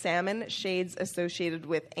and the salmon shades associated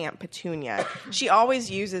with Aunt Petunia. She always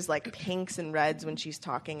uses like pinks and reds when she's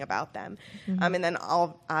talking about them. And then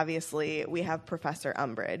obviously we have Professor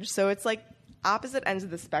Umbridge. So it's like opposite ends of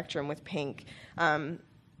the spectrum with pink.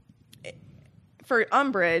 For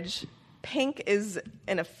Umbridge, pink is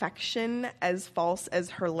an affection as false as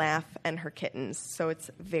her laugh and her kittens. So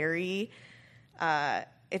it's very,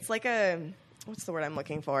 it's like a... What's the word I'm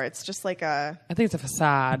looking for? It's just like a... I think it's a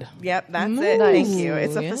facade. Yep, that's it. Thank you.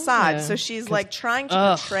 It's a facade. So she's like trying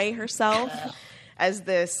to portray herself as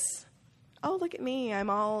this, oh, look at me, I'm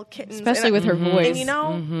all kittens. Especially with her voice. And you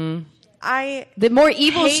know, the more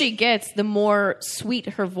evil she gets, the more sweet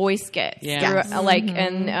her voice gets. Yeah.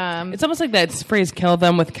 And It's almost like that phrase, kill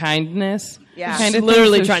them with kindness. Yeah. Kind She's of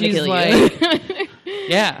literally thing. So trying to she's kill like,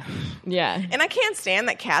 yeah. yeah. And I can't stand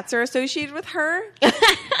that cats are associated with her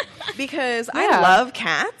because I love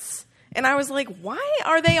cats. And I was like, why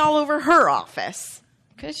are they all over her office?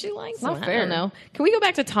 Because she likes not him. I fair. don't know. Can we go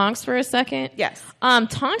back to Tonks for a second? Yes.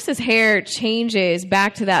 Tonks' hair changes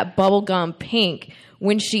back to that bubblegum pink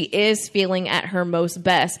when she is feeling at her most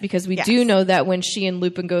best, because we do know that when she and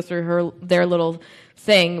Lupin go through their little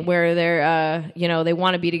thing where they're, they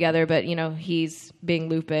want to be together, but, he's being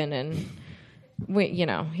Lupin and,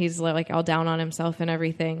 he's like all down on himself and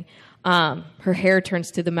everything. Her hair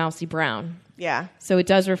turns to the mousy brown. Yeah. So it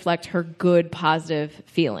does reflect her good, positive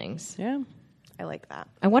feelings. Yeah. I like that.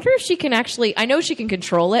 I wonder if she can actually, I know she can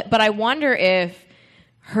control it, but I wonder if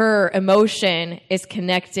her emotion is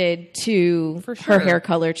connected to her hair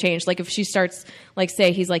color change. Like if she starts, like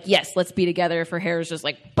say he's like, yes, let's be together. If her hair is just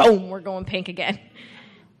like, boom, we're going pink again.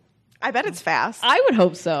 I bet it's fast. I would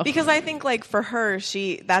hope so. Because I think like for her,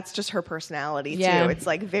 that's just her personality too. It's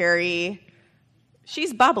like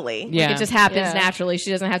she's bubbly. Yeah. Like it just happens naturally. She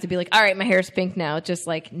doesn't have to be like, all right, my hair's pink now. It just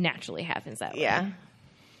like naturally happens that way. Yeah.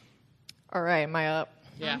 All right, am I up?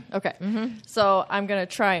 Yeah. Okay. So I'm going to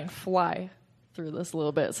try and fly through this a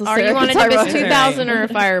little bit. So Are Sarah you can wanting talk to about miss her. 2000 or a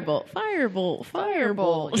firebolt?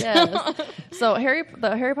 Firebolt. Yes. So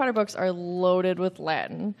the Harry Potter books are loaded with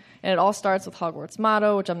Latin, and it all starts with Hogwarts'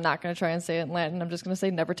 motto, which I'm not going to try and say it in Latin. I'm just going to say,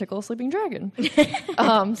 never tickle a sleeping dragon.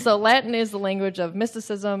 So Latin is the language of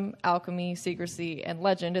mysticism, alchemy, secrecy, and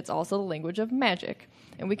legend. It's also the language of magic.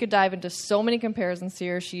 And we could dive into so many comparisons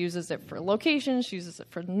here. She uses it for locations, she uses it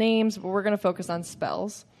for names, but we're going to focus on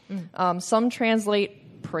spells. Some translate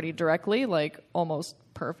pretty directly, like almost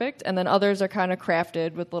perfect, and then others are kind of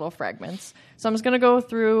crafted with little fragments. So I'm just going to go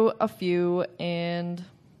through a few, and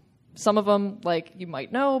some of them, like, you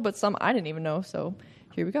might know, but some I didn't even know, so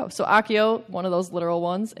here we go. So Accio, one of those literal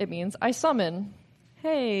ones, it means I summon.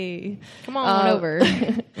 Hey. Come on over.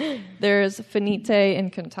 There's finite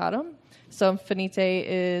incantatum. So finite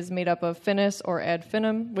is made up of finis or ad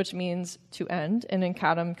finum, which means to end, and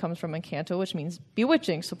incantum comes from incanto, which means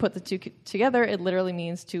bewitching. So put the two together, it literally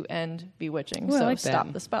means to end bewitching. Ooh, I so like stop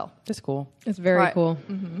that. the spell. That's cool. It's very cool.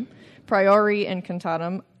 Priori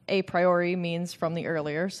incantatum, a priori means from the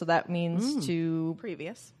earlier, so that means to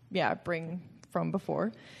Previous. bring from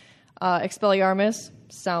before. Expelliarmus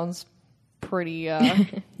sounds pretty,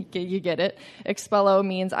 you get it. Expello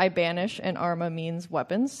means I banish, and arma means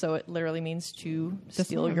weapons, so it literally means to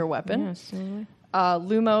steal your weapon. Yes.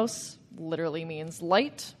 Lumos literally means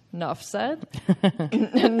light, nuff said.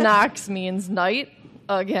 Nox means night,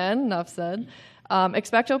 again, nuff said.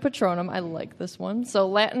 Expecto Patronum, I like this one. So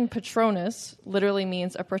Latin patronus literally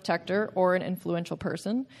means a protector or an influential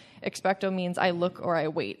person. Expecto means I look or I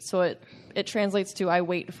wait. So it translates to I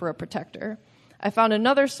wait for a protector. I found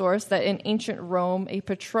another source that in ancient Rome, a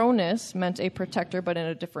patronus meant a protector, but in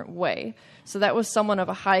a different way. So that was someone of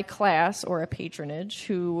a high class or a patronage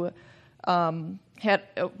who had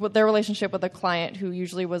their relationship with a client who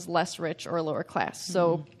usually was less rich or lower class.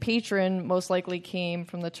 So patron most likely came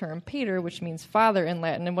from the term pater, which means father in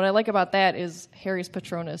Latin. And what I like about that is Harry's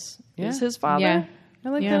patronus is his father. Yeah. I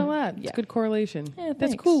like that a lot. It's a good correlation. Yeah,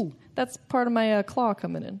 That's thanks. cool. That's part of my claw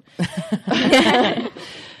coming in.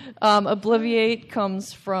 Obliviate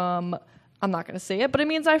comes from, I'm not going to say it, but it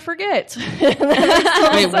means I forget. Wait,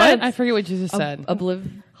 what? I forget what you just said.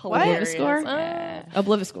 Obliviscore?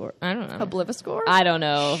 Obliviscore. I don't know. Obliviscore? I don't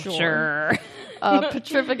know. Sure.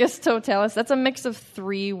 Petrificus totalis. That's a mix of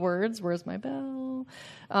 3 words. Where's my bell?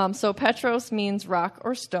 So Petros means rock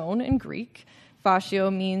or stone in Greek.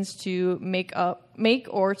 Fascio means to make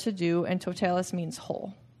or to do, and totalis means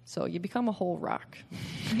whole. So you become a whole rock.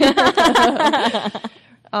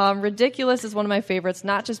 Ridiculous is one of my favorites,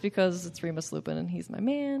 not just because it's Remus Lupin and he's my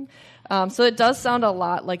man. So it does sound a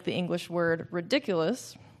lot like the English word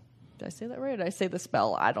ridiculous. Did I say that right? Did I say the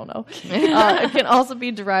spell? I don't know. It can also be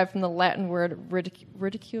derived from the Latin word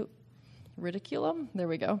ridiculum. There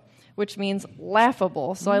we go. Which means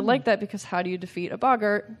laughable. So I like that because how do you defeat a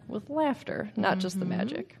boggart? With laughter, not just the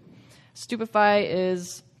magic. Stupefy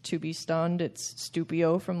is to be stunned. It's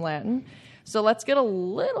stupio from Latin. So let's get a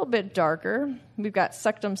little bit darker. We've got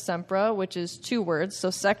sectum sempra, which is 2 words. So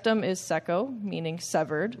sectum is secco, meaning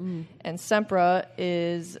severed, and sempra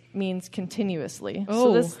means continuously.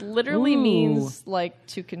 So this literally means like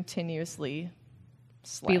to continuously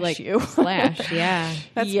slash Be like you. slash, yeah.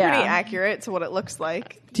 That's pretty accurate to what it looks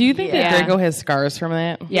like. Do you think that Draco has scars from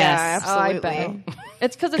that? Yes. Yeah, I absolutely. bet.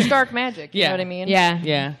 It's because it's dark magic. You know what I mean? Yeah.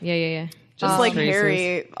 Yeah. Yeah. Just like traces.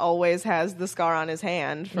 Harry always has the scar on his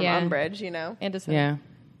hand from Yeah. Umbridge, you know? And his Yeah.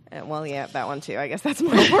 Well, yeah, that one too. I guess that's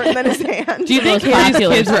more important than his hand. Do you think Harry's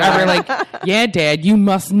kids were ever like, yeah, Dad, you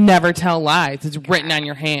must never tell lies. It's written on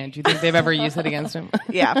your hand. Do you think they've ever used it against him?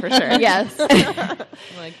 Yeah, for sure. Yes.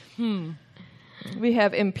 Like, We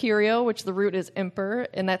have imperio, which the root is imper,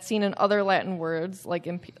 and that's seen in other Latin words like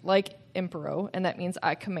impero, and that means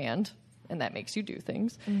I command, and that makes you do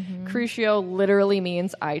things. Crucio literally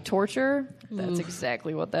means I torture. That's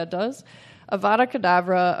exactly what that does. Avada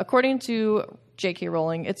Kedavra, according to J.K.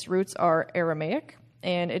 Rowling, its roots are Aramaic,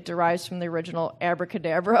 and it derives from the original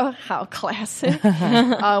abracadabra, how classic,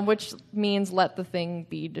 which means let the thing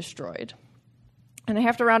be destroyed. And I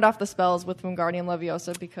have to round off the spells with Wingardium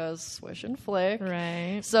Leviosa because swish and flick.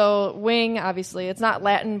 Right. So wing, obviously, it's not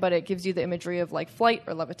Latin, but it gives you the imagery of like flight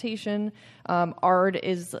or levitation. Ard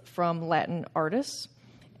is from Latin artis,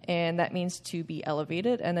 and that means to be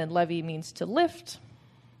elevated. And then levi means to lift.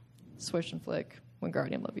 Swish and flick,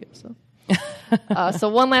 Wingardium Leviosa. So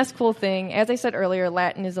one last cool thing. As I said earlier,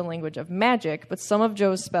 Latin is a language of magic, but some of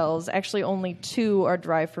Joe's spells, actually only 2 are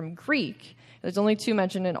derived from Greek. There's only 2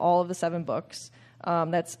 mentioned in all of the 7 books.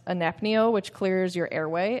 That's anapneo, which clears your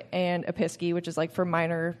airway, and episki, which is like for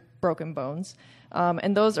minor broken bones.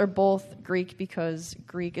 And those are both Greek because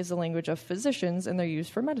Greek is a language of physicians, and they're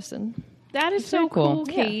used for medicine. That is so cool,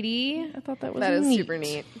 Yeah. Katie. I thought that was That is neat. super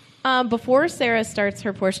neat. Before Sarah starts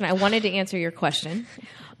her portion, I wanted to answer your question.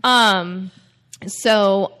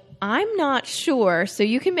 So I'm not sure. So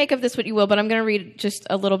you can make of this what you will, but I'm going to read just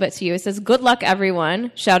a little bit to you. It says, "Good luck,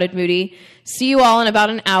 everyone," shouted Moody. "See you all in about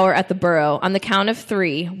an hour at the Burrow. On the count of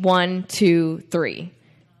 3. 1, 2, 3.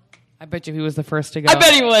 I bet you he was the first to go. I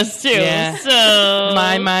bet he was too. Yeah. So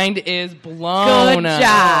My mind is blown. good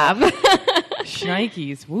job.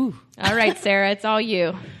 Shnikes. Woo. All right, Sarah, it's all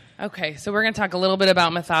you. Okay, so we're going to talk a little bit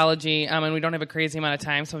about mythology, and we don't have a crazy amount of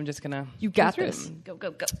time, so I'm just going to... You got this. Go,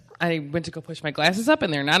 go, go. I went to go push my glasses up,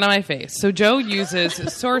 and they're not on my face. So Jo uses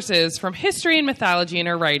sources from history and mythology in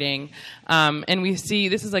her writing, and we see...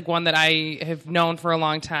 This is like one that I have known for a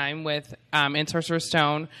long time with in Sorcerer's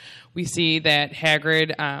Stone. We see that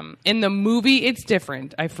Hagrid, in the movie, it's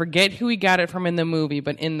different. I forget who he got it from in the movie,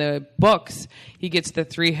 but in the books, he gets the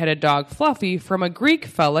 3-headed dog Fluffy from a Greek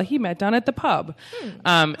fella he met down at the pub.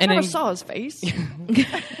 I never saw his face.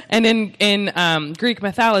 And in Greek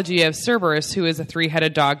mythology, you have Cerberus, who is a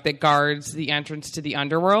 3-headed dog that guards the entrance to the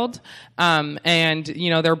underworld. And,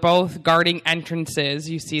 you know, they're both guarding entrances.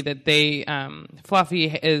 You see that they, Fluffy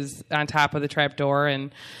is on top of the trapdoor,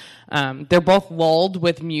 and they're both lulled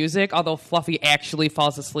with music, although Fluffy actually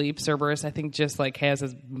falls asleep. Cerberus, I think, just like has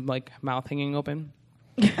his like mouth hanging open.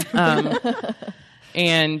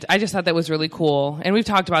 And I just thought that was really cool. And we've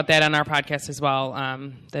talked about that on our podcast as well,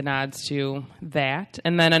 the nods to that.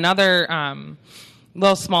 And then another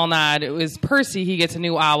little small nod, it was Percy. He gets a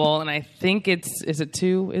new owl, and I think is it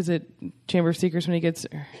 2? Is it Chamber of Secrets when he gets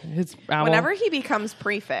his owl? Whenever he becomes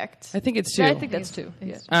prefect. I think it's 2. Yeah, I think that's 2.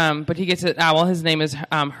 Yeah. But he gets an owl. His name is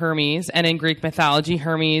Hermes. And in Greek mythology,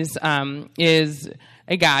 Hermes is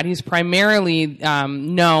a god. He's primarily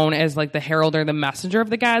known as like the herald or the messenger of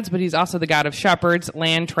the gods, but he's also the god of shepherds,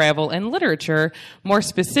 land travel, and literature. More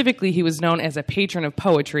specifically, he was known as a patron of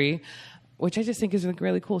poetry, which I just think is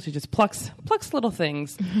really cool. She just plucks little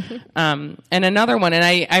things. And another one, and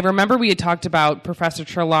I remember we had talked about Professor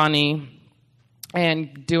Trelawney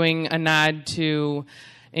and doing a nod to,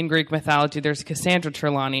 in Greek mythology, there's Cassandra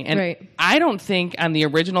Trelawney. And Right. I don't think on the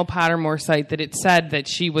original Pottermore site that it said that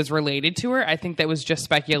she was related to her. I think that was just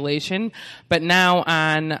speculation. But now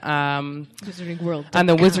on WizardingWorld.com.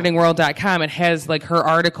 the WizardingWorld.com, it has like her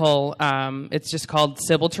article. It's just called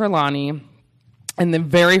Sybil Trelawney. And the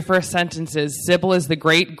very first sentence is, Sybil is the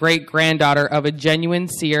great-great-granddaughter of a genuine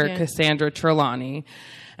seer, Yeah. Cassandra Trelawney.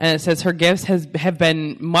 And it says her gifts have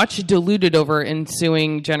been much diluted over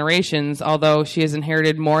ensuing generations, although she has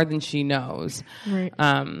inherited more than she knows. Right.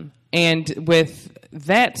 And with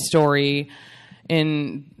that story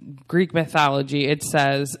in Greek mythology, it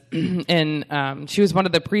says, she was one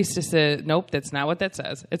of the priestesses. Nope, that's not what that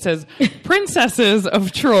says. It says princesses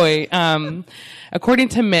of Troy. According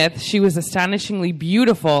to myth, she was astonishingly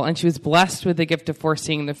beautiful, and she was blessed with the gift of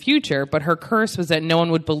foreseeing the future. But her curse was that no one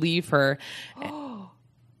would believe her.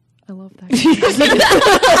 I love that.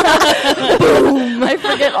 Boom! I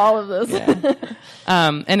forget all of this.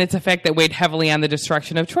 And it's a fact that weighed heavily on the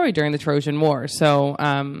destruction of Troy during the Trojan War. So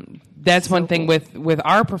that's one thing with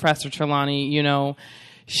our Professor Trelawney. You know,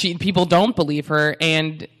 people don't believe her,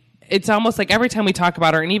 and it's almost like every time we talk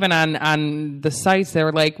about her, and even on the sites,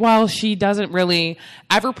 they're like, well, she doesn't really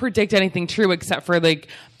ever predict anything true except for like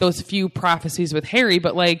those few prophecies with Harry.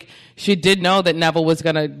 But like, she did know that Neville was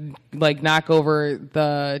gonna like knock over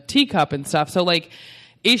the teacup and stuff. So like,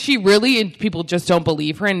 is she really? And people just don't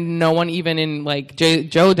believe her, and no one even in like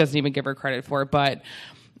Joe doesn't even give her credit for it. But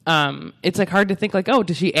it's like hard to think like, oh,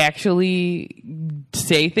 does she actually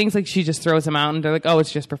say things, like she just throws them out and they're like, oh,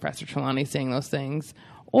 it's just Professor Trelawney saying those things,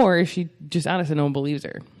 or is she just honest and no one believes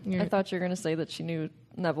her? I thought you were going to say that she knew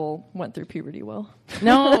Neville went through puberty well.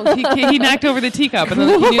 No, he knocked over the teacup, and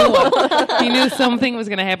then he knew something was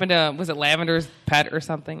going to happen to, was it Lavender's pet or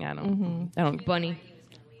something? I don't. Bunny.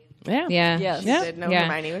 Yeah. Yeah. Yes. Yeah. Did know Yeah.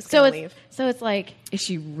 Hermione was So going to it's leave. so it's like, is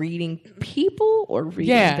she reading people or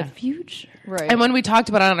reading Yeah. the future? Right. And when we talked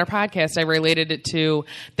about it on our podcast, I related it to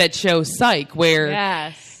that show Psych, where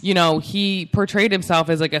Yes. you know, he portrayed himself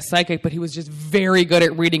as like a psychic, but he was just very good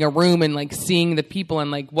at reading a room and like seeing the people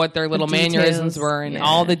and like what their little mannerisms details. were and Yeah.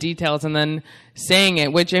 all the details, and then saying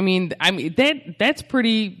it. Which I mean that's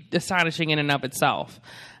pretty astonishing in and of itself.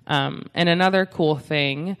 And another cool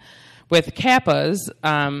thing with Kappas,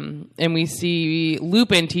 and we see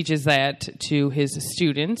Lupin teaches that to his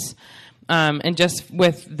students. And just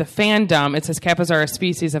with the fandom, it says Kappas are a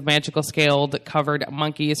species of magical scaled covered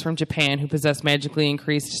monkeys from Japan who possess magically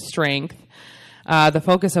increased strength, the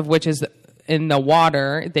focus of which is in the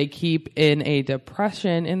water. They keep in a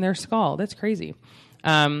depression in their skull. That's crazy.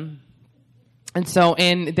 And so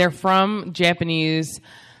they're from Japanese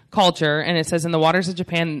culture, and it says in the waters of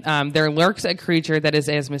Japan, there lurks a creature that is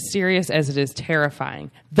as mysterious as it is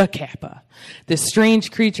terrifying, the Kappa. This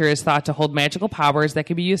strange creature is thought to hold magical powers that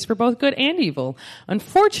can be used for both good and evil.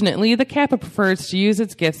 Unfortunately, the Kappa prefers to use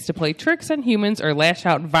its gifts to play tricks on humans or lash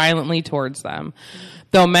out violently towards them.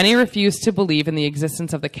 Though many refuse to believe in the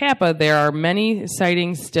existence of the Kappa, there are many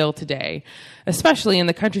sightings still today, especially in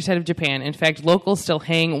the countryside of Japan. In fact, locals still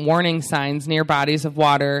hang warning signs near bodies of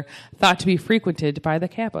water thought to be frequented by the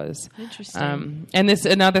Kappas. Interesting. And this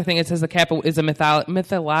another thing, it says the Kappa is a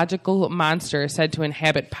mythological monster said to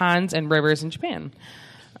inhabit ponds and rivers in Japan.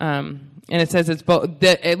 And it says it's both,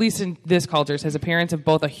 at least in this culture, it says appearance of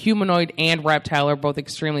both a humanoid and reptile are both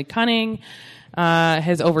extremely cunning.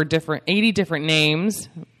 Has over 80 different names,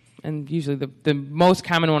 and usually the most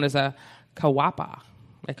common one is a Kawapa.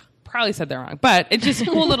 I probably said that wrong, but it's just a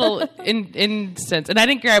cool little instance. And I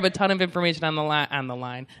didn't grab a ton of information on the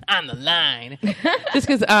line, just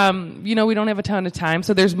because we don't have a ton of time,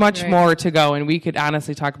 so there's much more to go, and we could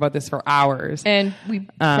honestly talk about this for hours. And we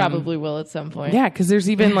probably will at some point. Yeah, because there's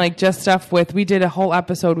even like just stuff with, we did a whole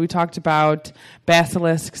episode, we talked about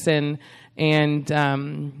basilisks and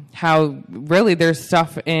how really there's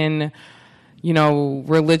stuff in,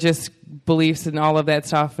 religious beliefs and all of that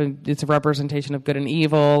stuff, and it's a representation of good and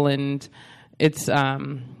evil, and it's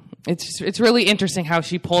really interesting how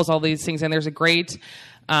she pulls all these things. And there's a great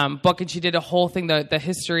book, and she did a whole thing, the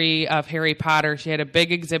history of Harry Potter. She had a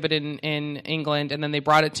big exhibit in England, and then they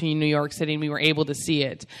brought it to New York City, and we were able to see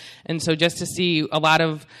it. And so just to see a lot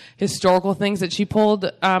of historical things that she pulled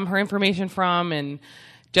her information from, and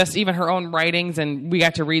just even her own writings, and we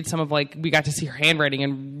got to read we got to see her handwriting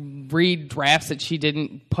and read drafts that she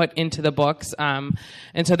didn't put into the books. And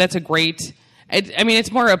so that's a great, it's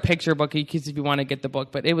more a picture book because if you want to get the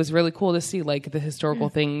book, but it was really cool to see like the historical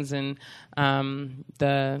things and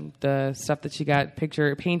the stuff that she got,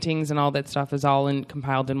 picture paintings and all that stuff is all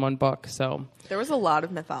compiled in one book. So There was a lot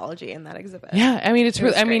of mythology in that exhibit. yeah,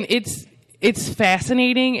 it's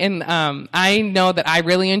fascinating, and I know that I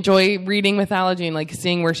really enjoy reading mythology and like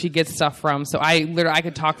seeing where she gets stuff from. So I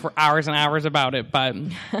could talk for hours and hours about it, but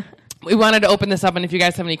we wanted to open this up. And if you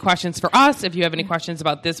guys have any questions for us, if you have any questions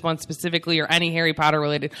about this one specifically or any Harry Potter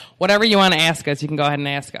related, whatever you want to ask us, you can go ahead and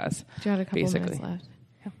ask us. Do you have a couple minutes left?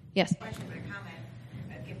 Yes. Question but a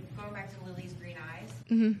comment. Going back to Lily's green eyes,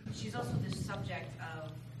 she's also the subject of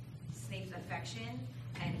Snape's affection,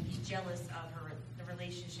 and he's jealous of the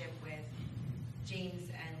relationship with James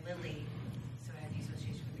and Lily, so I have the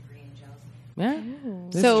association with the green and jealousy. Yeah,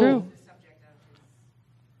 that's So- true. The subject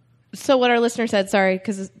of his So what our listener said, sorry,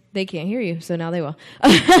 because they can't hear you, so now they will.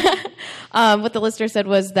 What the listener said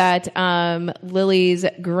was that Lily's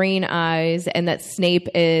green eyes and that Snape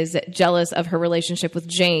is jealous of her relationship with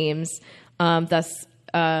James, thus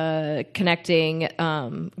connecting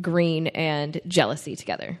green and jealousy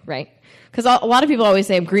together, right? Because a lot of people always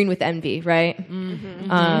say I'm green with envy, right?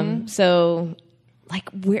 So,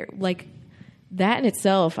 that in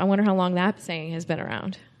itself, I wonder how long that saying has been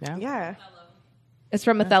around. Yeah. It's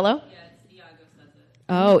from Othello?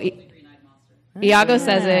 Oh, Iago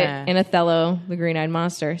says it in Othello, the green-eyed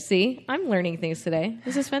monster. See, I'm learning things today.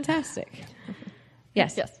 This is fantastic.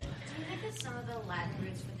 Yes. Yes. Do you think that some of the Latin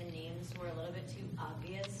roots for the names were a little bit too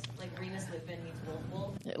obvious? Like Remus Lupin means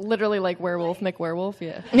Wolf. Literally like werewolf, McWerewolf,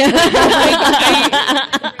 yeah. Draco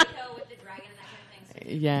with the dragon and that kind of thing. So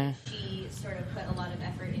Yeah. she sort of put a lot of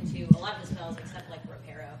effort into a lot of the spells except like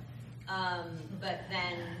Reparo. But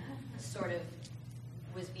then sort of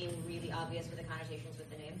was being really obvious with the connotations with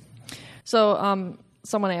the names? So,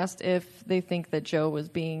 someone asked if they think that Jo was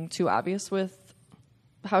being too obvious with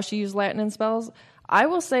how she used Latin in spells. I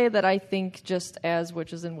will say that I think just as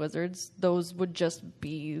witches and wizards, those would just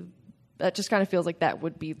be... That just kind of feels like that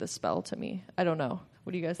would be the spell to me. I don't know.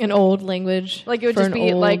 What do you guys think? An old language. Like, it would just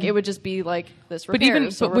be like, it would just be like this repairs, But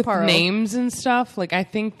even so with reparo. names and stuff, like, I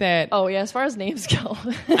think that... Oh, yeah, as far as names go.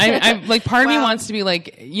 I'm like, part of me wants to be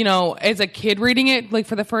like, you know, as a kid reading it, like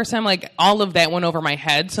for the first time, like all of that went over my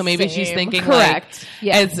head. So maybe she's thinking, Correct.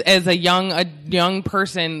 like, as a young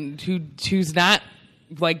person who's not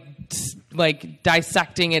like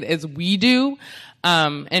dissecting it as we do.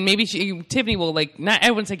 And maybe Tiffany will like, not, I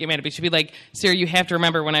wouldn't say get mad at me. She'll be like, Sarah, you have to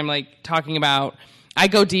remember when I'm like talking about, I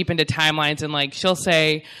go deep into timelines and like she'll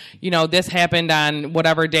say, you know, this happened on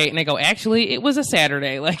whatever date, and I go, actually, it was a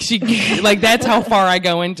Saturday. Like like that's how far I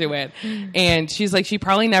go into it. And she's like, she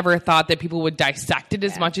probably never thought that people would dissect it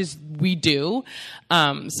as much as we do.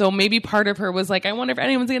 So maybe part of her was like, I wonder if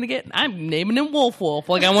anyone's gonna get. I'm naming him Wolf.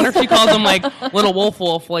 Like I wonder if she calls him like little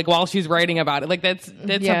Wolf like while she's writing about it. Like that's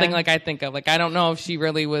something like I think of. Like I don't know if she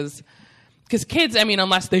really was. Because kids, I mean,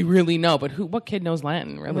 unless they really know, but what kid knows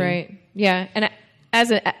Latin, really? Right. Yeah. And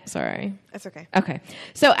sorry. That's okay. Okay.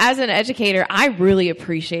 So as an educator, I really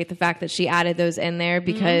appreciate the fact that she added those in there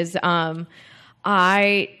because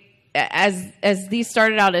as these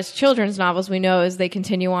started out as children's novels, we know as they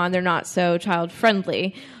continue on, they're not so child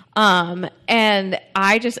friendly. And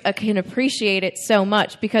I just can appreciate it so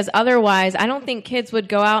much because otherwise I don't think kids would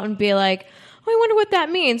go out and be like, oh, I wonder what that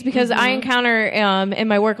means, because I encounter in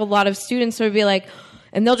my work a lot of students who would be like,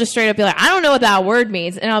 and they'll just straight up be like, I don't know what that word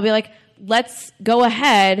means. And I'll be like, let's go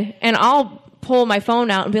ahead, and I'll pull my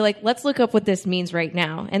phone out and be like, let's look up what this means right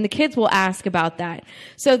now. And the kids will ask about that.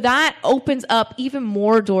 So that opens up even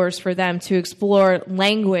more doors for them to explore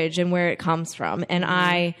language and where it comes from. And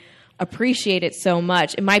I appreciate it so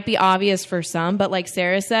much. It might be obvious for some, but like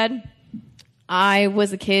Sarah said, I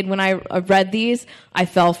was a kid when I read these. I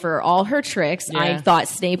fell for all her tricks. Yeah. I thought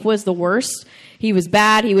Snape was the worst. He was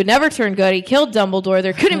bad. He would never turn good. He killed Dumbledore.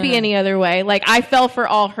 There couldn't be any other way. Like, I fell for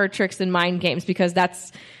all her tricks and mind games because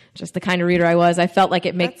that's just the kind of reader I was. I felt like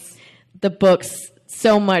it makes the books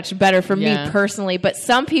so much better for me personally. But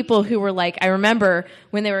some people who were like, I remember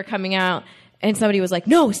when they were coming out and somebody was like,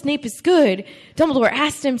 no, Snape is good. Dumbledore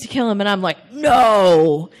asked him to kill him. And I'm like,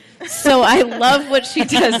 no. So I love what she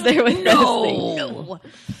does there with those things.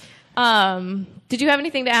 No. Did you have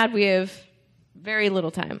anything to add? We have very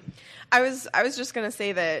little time. I was just gonna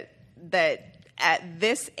say that at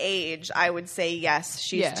this age, I would say yes,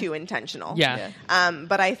 she's too intentional. Yeah.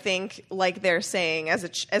 But I think, like they're saying, as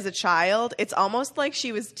a child, it's almost like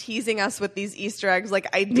she was teasing us with these Easter eggs.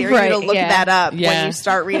 Like, I dare you to look that up when you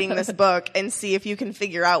start reading this book and see if you can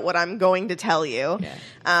figure out what I'm going to tell you. Yeah.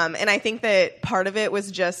 And I think that part of it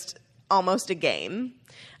was just almost a game.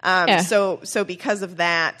 So because of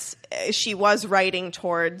that, she was writing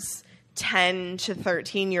towards 10 to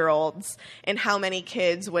 13-year-olds, and how many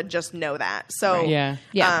kids would just know that. So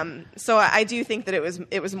so I do think that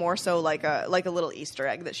it was more so like a little Easter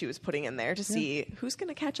egg that she was putting in there to see who's going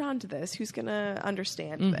to catch on to this, who's going to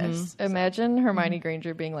understand this. Imagine Hermione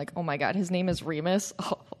Granger being like, oh my god, his name is Remus.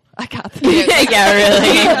 Oh, I got this. Yeah,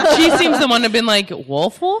 really. She seems the one to have been like,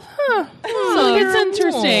 Wolf? Huh. Oh, it's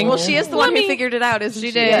interesting. Well, she is the one who figured it out, isn't she?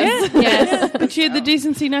 She did. Yes. But she had the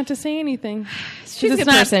decency not to say anything. She's a good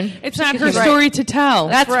person. It's not her story to tell.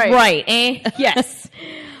 That's right. Yes.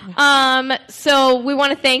 So we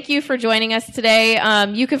want to thank you for joining us today.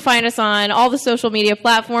 You can find us on all the social media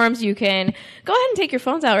platforms. You can go ahead and take your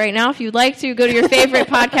phones out right now if you'd like to. Go to your favorite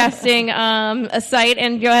podcasting site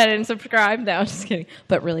and go ahead and subscribe. No, I'm just kidding.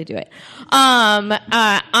 But really do it.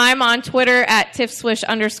 I'm on Twitter at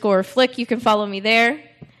 @tiffswish_flick. You can follow me there.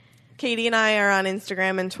 Katie and I are on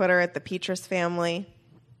Instagram and Twitter at the Petrus Family.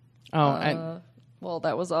 Well,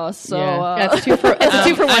 that was us. So it's a 2 for 1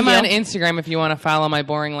 I'm deal. on Instagram if you want to follow my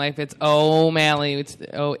boring life. It's O'Malley. It's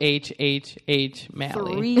OHHH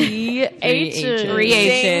Malley. 3 H's. 3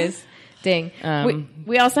 H's. Ding.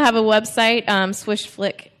 We also have a website,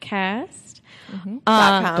 swishflickcast.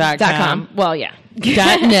 .com. Well, yeah.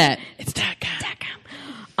 .net. It's .com.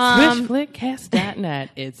 .com. Swishflickcast.net.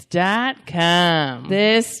 It's .com.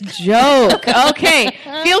 This joke. Okay.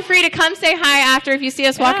 Feel free to come say hi after if you see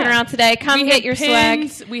us walking around today. Come get your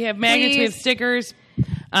pins, swag. We have magnets. We have stickers.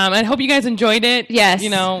 I hope you guys enjoyed it. Yes. You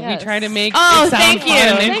know, we try to make it sound thank you. fun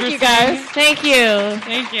and Thank you, interesting. guys. Thank you.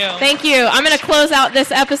 Thank you. Thank you. I'm going to close out this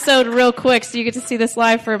episode real quick so you get to see this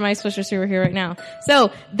live for my Swishers who are here right now.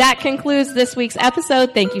 So that concludes this week's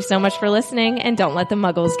episode. Thank you so much for listening, and don't let the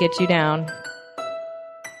muggles get you down.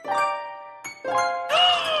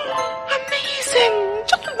 I'm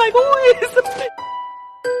like always.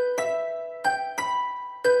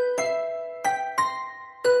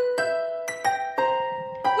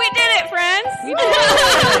 We did it, friends.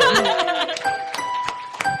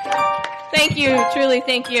 Thank you. Truly,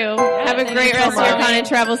 thank you. Have a great rest of your con and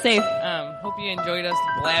travel safe. Hope you enjoyed us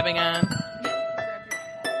blabbing on.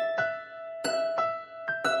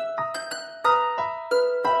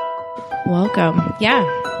 Welcome. Yeah.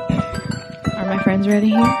 Are my friends ready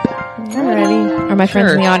here? I'm ready. Are my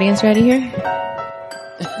friends in the audience ready here?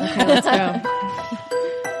 Okay, let's go.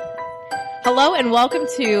 Hello and welcome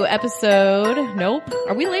to episode. Nope.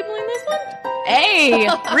 Are we labeling this one? Hey,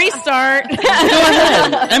 restart. Go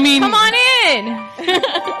ahead. I mean, come on in.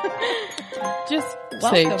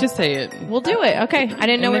 Just say it. We'll do it. Okay. I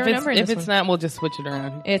didn't know And we were numbering if this it's one. not, we'll just switch it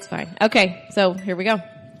around. It's fine. Okay. So here we go.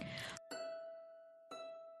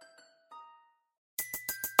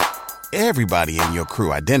 Everybody in your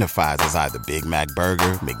crew identifies as either Big Mac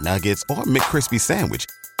Burger, McNuggets, or McCrispy Sandwich.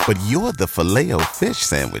 But you're the Filet-O-Fish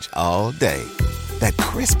Sandwich all day. That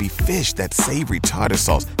crispy fish, that savory tartar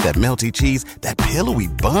sauce, that melty cheese, that pillowy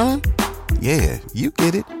bun. Yeah, you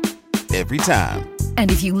get it. Every time.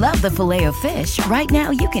 And if you love the Filet-O-Fish, right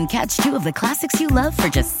now you can catch two of the classics you love for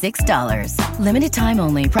just $6. Limited time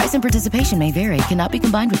only. Price and participation may vary. Cannot be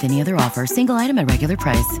combined with any other offer. Single item at regular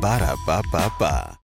price. Ba-da-ba-ba-ba.